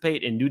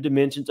participate in new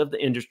dimensions of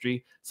the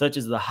industry, such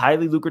as the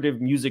highly lucrative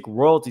music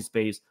royalty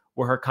space,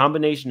 where her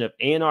combination of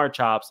A&R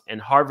chops and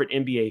Harvard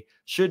MBA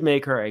should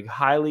make her a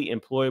highly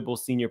employable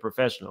senior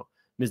professional.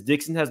 Ms.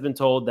 Dixon has been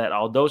told that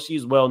although she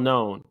is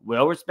well-known,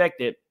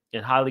 well-respected,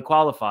 and highly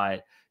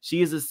qualified,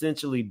 she is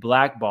essentially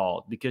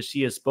blackballed because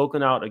she has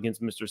spoken out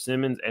against Mr.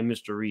 Simmons and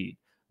Mr. Reid.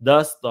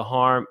 Thus, the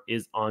harm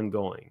is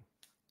ongoing.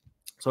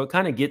 So it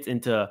kind of gets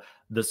into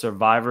the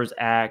Survivors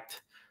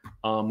Act,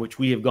 which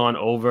we have gone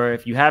over.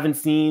 If you haven't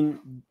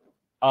seen,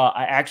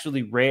 I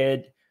actually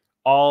read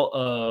all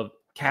of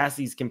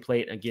Cassie's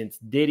complaint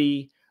against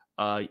Diddy.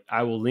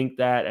 I will link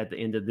that at the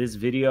end of this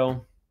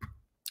video.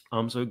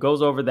 So it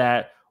goes over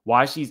that,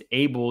 why she's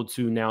able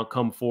to now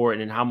come forward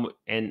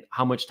and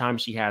how much time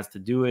she has to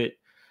do it.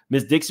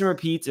 Ms. Dixon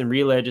repeats and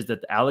realleges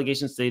that the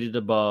allegation stated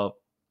above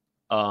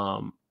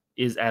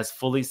is as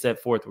fully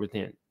set forth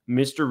within.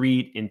 Mr.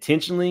 Reid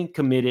intentionally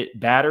committed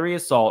battery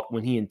assault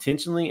when he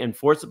intentionally and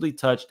forcibly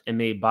touched and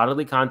made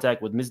bodily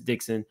contact with Ms.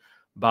 Dixon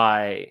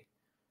by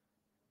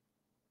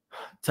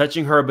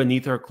touching her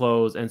beneath her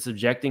clothes and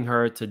subjecting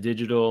her to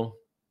digital,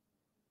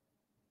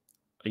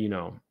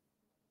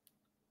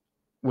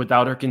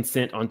 without her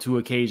consent on 2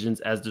 occasions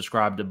as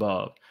described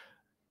above.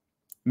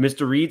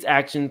 Mr. Reid's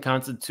action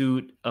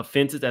constitute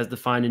offenses as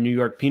defined in New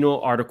York Penal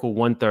Article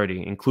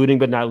 130, including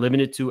but not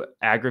limited to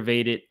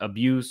aggravated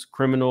abuse,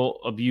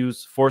 criminal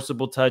abuse,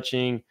 forcible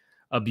touching,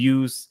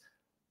 abuse,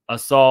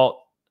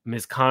 assault,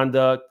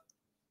 misconduct,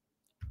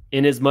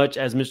 inasmuch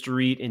as Mr.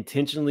 Reid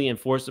intentionally and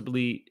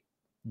forcibly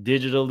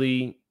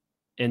digitally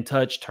and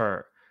touched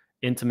her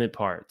intimate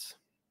parts.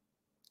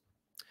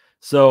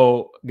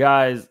 So,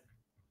 guys,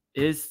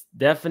 it's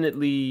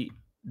definitely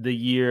the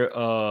year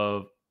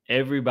of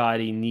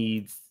everybody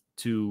needs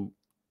to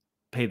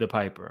pay the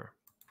piper.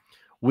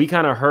 We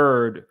kind of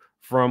heard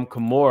from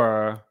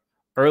Kimora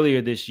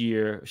earlier this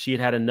year. She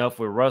had enough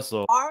with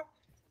Russell.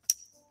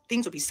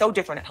 Things would be so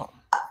different at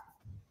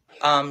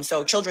home.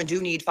 So children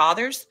do need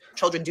fathers.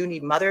 Children do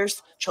need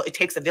mothers. It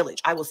takes a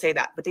village. I will say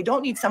that. But they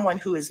don't need someone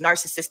who is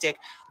narcissistic,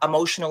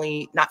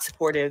 emotionally not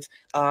supportive,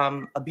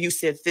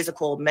 abusive,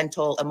 physical,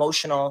 mental,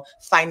 emotional,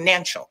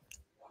 financial.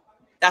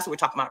 That's what we're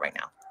talking about right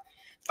now.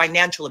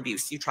 Financial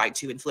abuse you tried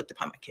to inflict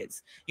upon my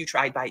kids. You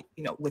tried by,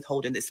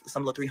 withholding this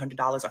some little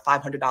 $300 or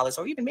 $500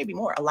 or even maybe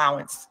more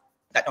allowance.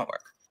 That don't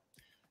work.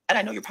 And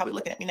I know you're probably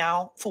looking at me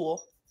now,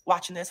 fool.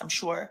 watching this, I'm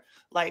sure.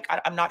 Like,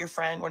 I'm not your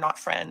friend. We're not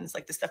friends.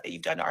 Like, the stuff that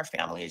you've done to our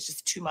family is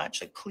just too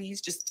much. Like,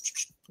 please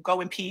just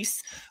go in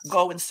peace.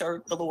 Go and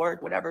serve the Lord,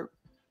 whatever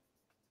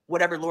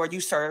Lord you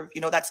serve.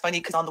 You know, that's funny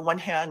because on the one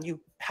hand, you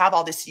have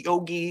all this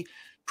yogi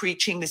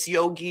preaching, this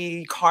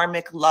yogi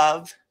karmic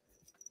love.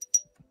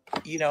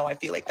 You know, I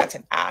feel like that's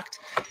an act.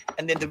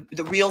 And then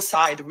the real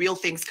side, the real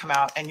things come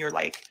out and you're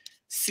like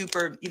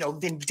super, you know,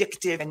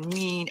 vindictive and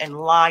mean and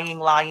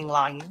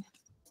lying.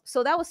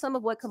 So that was some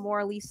of what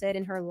Kimora Lee said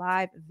in her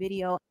live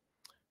video.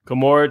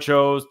 Kimora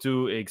chose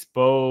to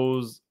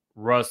expose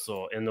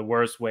Russell in the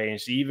worst way.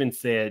 And she even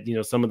said, you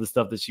know, some of the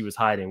stuff that she was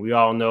hiding. We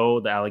all know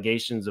the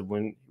allegations of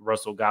when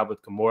Russell got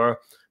with Kimora,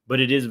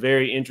 but it is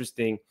very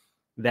interesting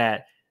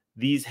that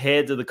these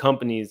heads of the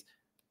companies,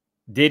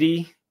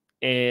 Diddy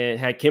and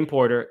had Kim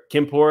Porter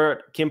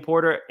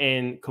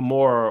and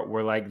Kimora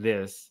were like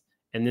this.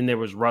 And then there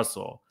was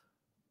Russell.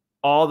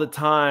 All the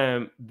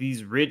time,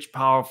 these rich,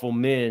 powerful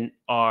men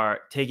are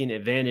taking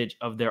advantage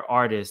of their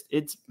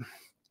artists.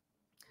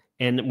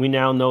 And we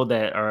now know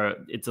that, or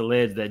it's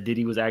alleged that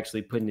Diddy was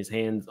actually putting his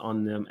hands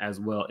on them as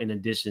well, in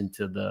addition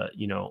to the,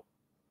 you know,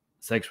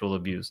 sexual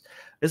abuse.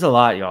 It's a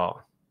lot,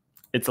 y'all.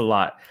 It's a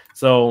lot.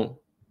 So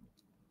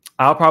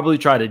I'll probably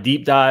try to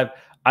deep dive.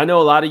 I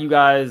know a lot of you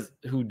guys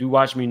who do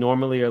watch me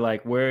normally are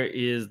like, where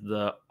is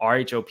the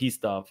RHOP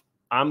stuff?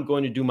 I'm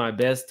going to do my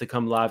best to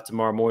come live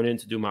tomorrow morning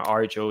to do my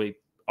RHOP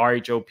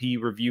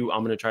review. I'm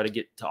going to try to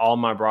get to all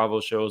my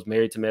Bravo shows,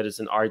 Married to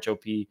Medicine,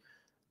 RHOP,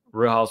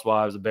 Real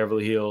Housewives of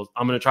Beverly Hills.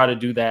 I'm going to try to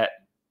do that.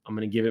 I'm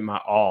going to give it my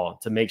all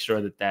to make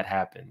sure that that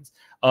happens.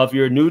 If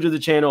you're new to the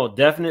channel,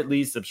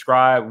 definitely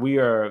subscribe. We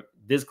are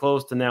this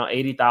close to now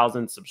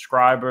 80,000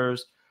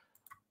 subscribers.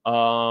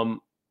 And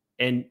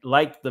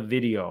like the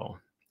video.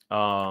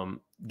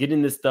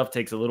 Getting this stuff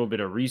takes a little bit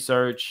of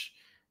research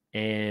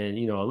and,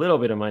 you know, a little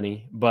bit of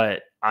money,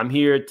 but I'm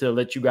here to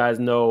let you guys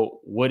know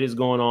what is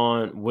going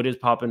on, what is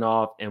popping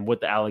off, and what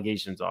the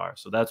allegations are.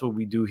 So that's what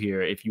we do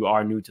here if you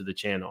are new to the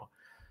channel.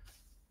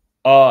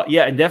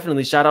 Yeah, and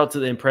definitely shout out to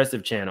the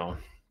Impressive channel.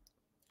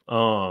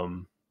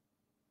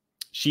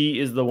 She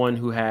is the one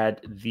who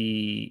had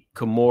the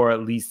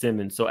Kimora Lee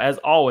Simmons. So as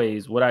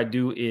always, what I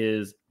do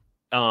is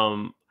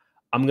I'm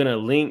going to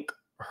link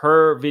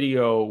her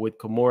video with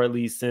Kimora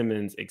Lee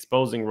Simmons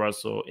exposing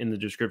Russell in the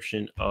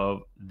description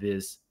of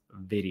this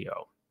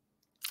video.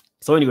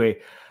 So anyway,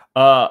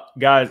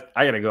 guys,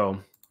 I gotta go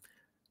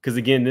because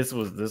again, this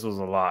was a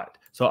lot.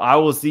 So I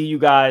will see you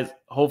guys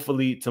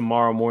hopefully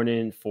tomorrow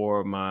morning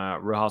for my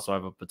Real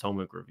Housewives of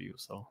Potomac review.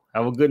 So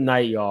have a good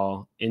night,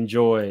 y'all.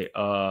 Enjoy.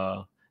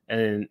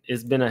 And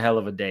it's been a hell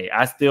of a day.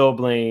 I still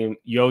blame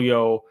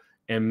Yo-Yo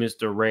and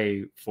Mr.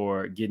 Ray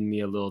for getting me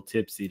a little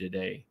tipsy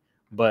today,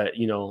 but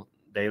you know,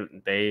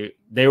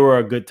 they were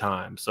a good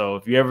time. So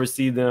if you ever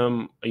see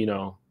them, you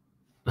know,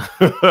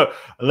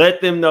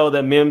 let them know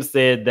that Mim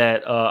said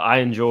that I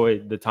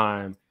enjoyed the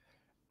time.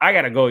 I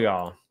gotta go,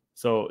 y'all.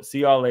 So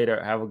see y'all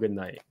later. Have a good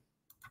night.